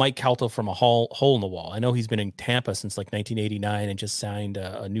 I don't know Mike Calta from a hole in the wall. I know he's been in Tampa since like 1989 and just signed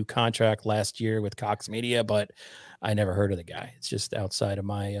a new contract last year with Cox Media, but I never heard of the guy. It's just outside of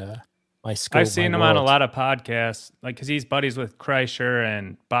my my scope. I've seen him on a lot of podcasts, like because he's buddies with Kreischer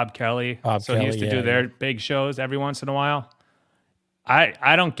and Bob Kelly. He used to do their big shows every once in a while.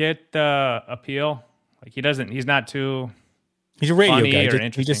 I don't get the appeal. Like he's not too. He's a radio guy. Or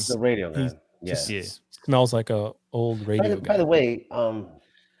He just the radio guy. Smells like a old radio guy. By the way,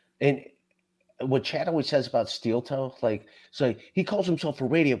 and what Chad always says about Steel Toe, like, so he calls himself a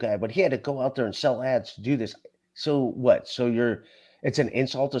radio guy, but he had to go out there and sell ads to do this. So what? So it's an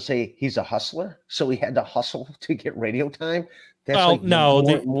insult to say he's a hustler. So he had to hustle to get radio time. That's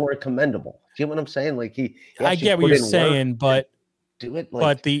more commendable. Do you know what I'm saying? Like I get what you're saying, but do it.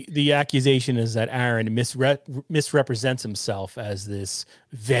 But the accusation is that Aaron misrepresents himself as this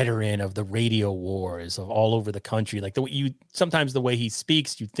veteran of the radio wars of all over the country. Like sometimes the way he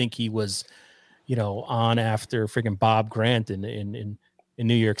speaks, you think he was, on after freaking Bob Grant in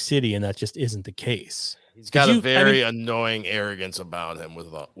New York City, and that just isn't the case. He's got a very annoying arrogance about him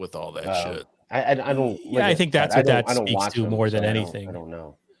with all that shit. I don't. Yeah, I think that's what that speaks to more than anything. I don't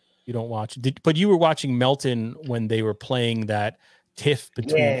know. You don't watch, but you were watching Melton when they were playing that tiff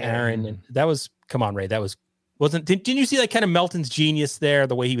between Aaron and that was. Come on, Ray. That wasn't. Didn't you see like kind of Melton's genius there?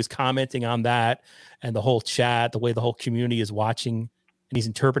 The way he was commenting on that and the whole chat, the way the whole community is watching and he's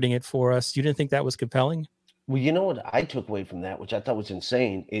interpreting it for us. You didn't think that was compelling? Well, you know what I took away from that, which I thought was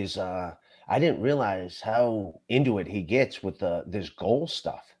insane, is I didn't realize how into it he gets with this goal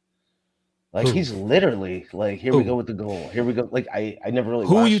stuff. Like he's literally like, here we go with the goal. Here we go. Like I never really.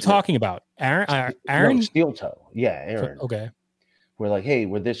 Who are you talking about? Aaron? No, Steel Toe. Yeah, Aaron. Okay. We're like, hey,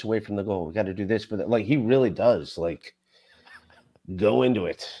 we're this away from the goal. We got to do this for that. Like he really does like go into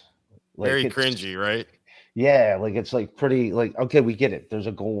it. Like, very cringy, right? Yeah, like it's like pretty like, okay, we get it. There's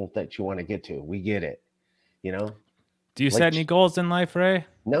a goal that you want to get to. We get it. Do you set any goals in life, Ray?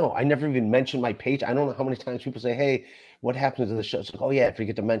 No, I never even mentioned my page. I don't know how many times people say, hey, what happens to the show? It's like, oh yeah, I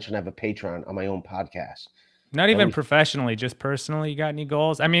forget to mention I have a Patreon on my own podcast. Not even professionally, just personally. You got any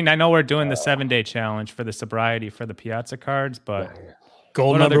goals? I mean, I know we're doing the 7-day challenge for the sobriety for the Piazza cards, but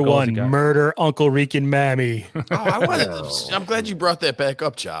goal number 1, murder Uncle Rican Mami. I'm glad you brought that back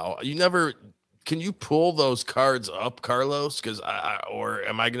up, Chow. Can you pull those cards up, Carlos? Or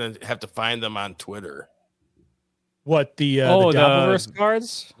am I going to have to find them on Twitter? What, the Dabbleverse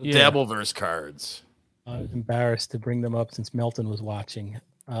cards? Yeah. Dabbleverse cards. I was embarrassed to bring them up since Melton was watching.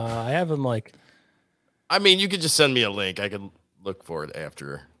 I have them like... I mean, you could just send me a link. I could look for it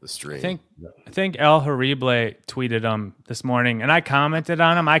after the stream. I think El Horrible tweeted them this morning, and I commented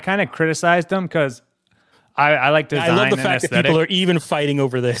on them. I kind of criticized them because I like design. I love the fact that people are even fighting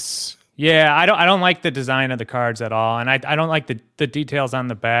over this. Yeah, I don't like the design of the cards at all, and I don't like the details on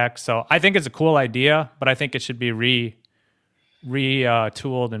the back. So I think it's a cool idea, but I think it should be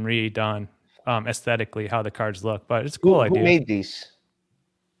retooled and redone aesthetically how the cards look. But it's a cool idea. Who made these?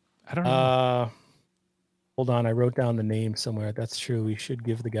 I don't know. Hold on, I wrote down the name somewhere. That's true. We should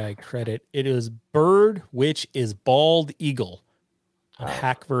give the guy credit. It is Bird, which is Bald Eagle on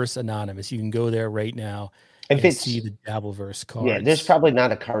Hackverse Anonymous. You can go there right now and see the Dabbleverse cards. Yeah, there's probably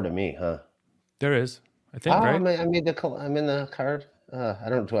not a card of me, huh? There is. I think, right? I'm in the card. I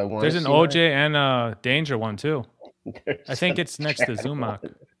don't know. Do I want There's an OJ and a Danger one, too. I think it's next to Zumach.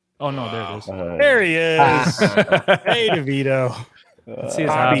 Oh, no, there it is. There he is. Hey, DeVito. Let's see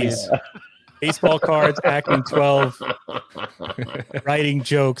his hobbies. Baseball cards, acting 12, writing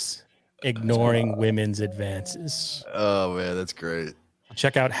jokes, ignoring women's advances. Oh man, that's great.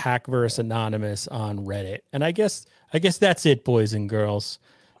 Check out Hackverse Anonymous on Reddit. And I guess that's it, boys and girls.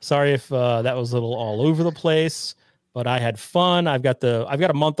 Sorry if that was a little all over the place, but I had fun. I've got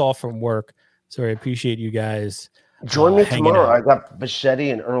a month off from work, so I appreciate you guys. Join me tomorrow. I got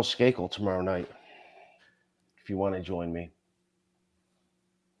Bichetti and Earl Skakel tomorrow night. If you want to join me.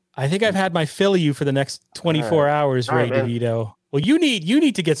 I think I've had my fill of you for the next 24 hours, Ray DeVito. Well, you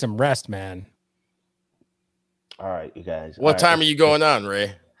need to get some rest, man. All right, you guys. What time are you going on,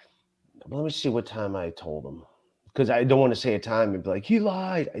 Ray? Let me see what time I told him. Because I don't want to say a time and be like, he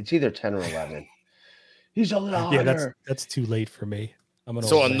lied. It's either 10 or 11. He's a liar. Yeah, that's too late for me.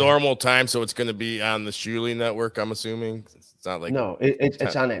 So a normal time, so it's going to be on the Shuli Network, I'm assuming? It's not like... No,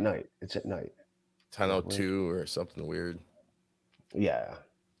 it's on at night. It's at night. 10:02 or something weird. Yeah.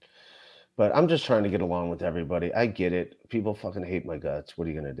 But I'm just trying to get along with everybody. I get it. People fucking hate my guts. What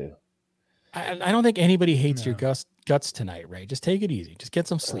are you going to do? I don't think anybody hates your guts tonight, Ray. Just take it easy. Just get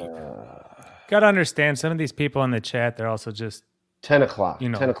some sleep. Got to understand, some of these people in the chat, they're also just 10 o'clock.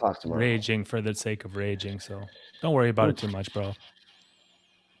 10 o'clock tomorrow. Raging for the sake of raging. So don't worry about it too much, bro.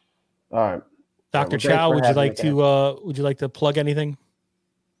 All right. Dr. Chow, would you like to plug anything?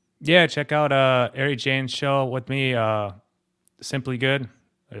 Yeah, check out Aerie Jane's show with me, Simply Good.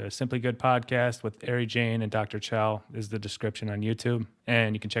 Simply Good podcast with Aerie Jane and Dr. Chow is the description on YouTube.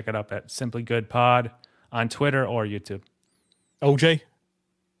 And you can check it up at Simply Good Pod on Twitter or YouTube. OJ?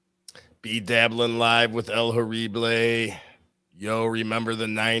 Be dabbling live with El Horrible. Yo, remember the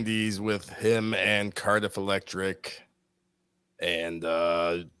 90s with him and Cardiff Electric. And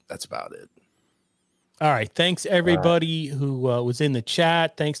that's about it. All right. Thanks, everybody who was in the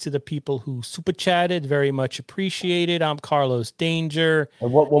chat. Thanks to the people who super chatted. Very much appreciated. I'm Carlos Danger.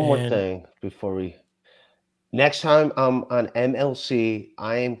 And one more thing before we... Next time I'm on MLC,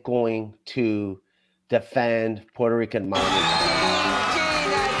 I am going to defend Puerto Rican Mami.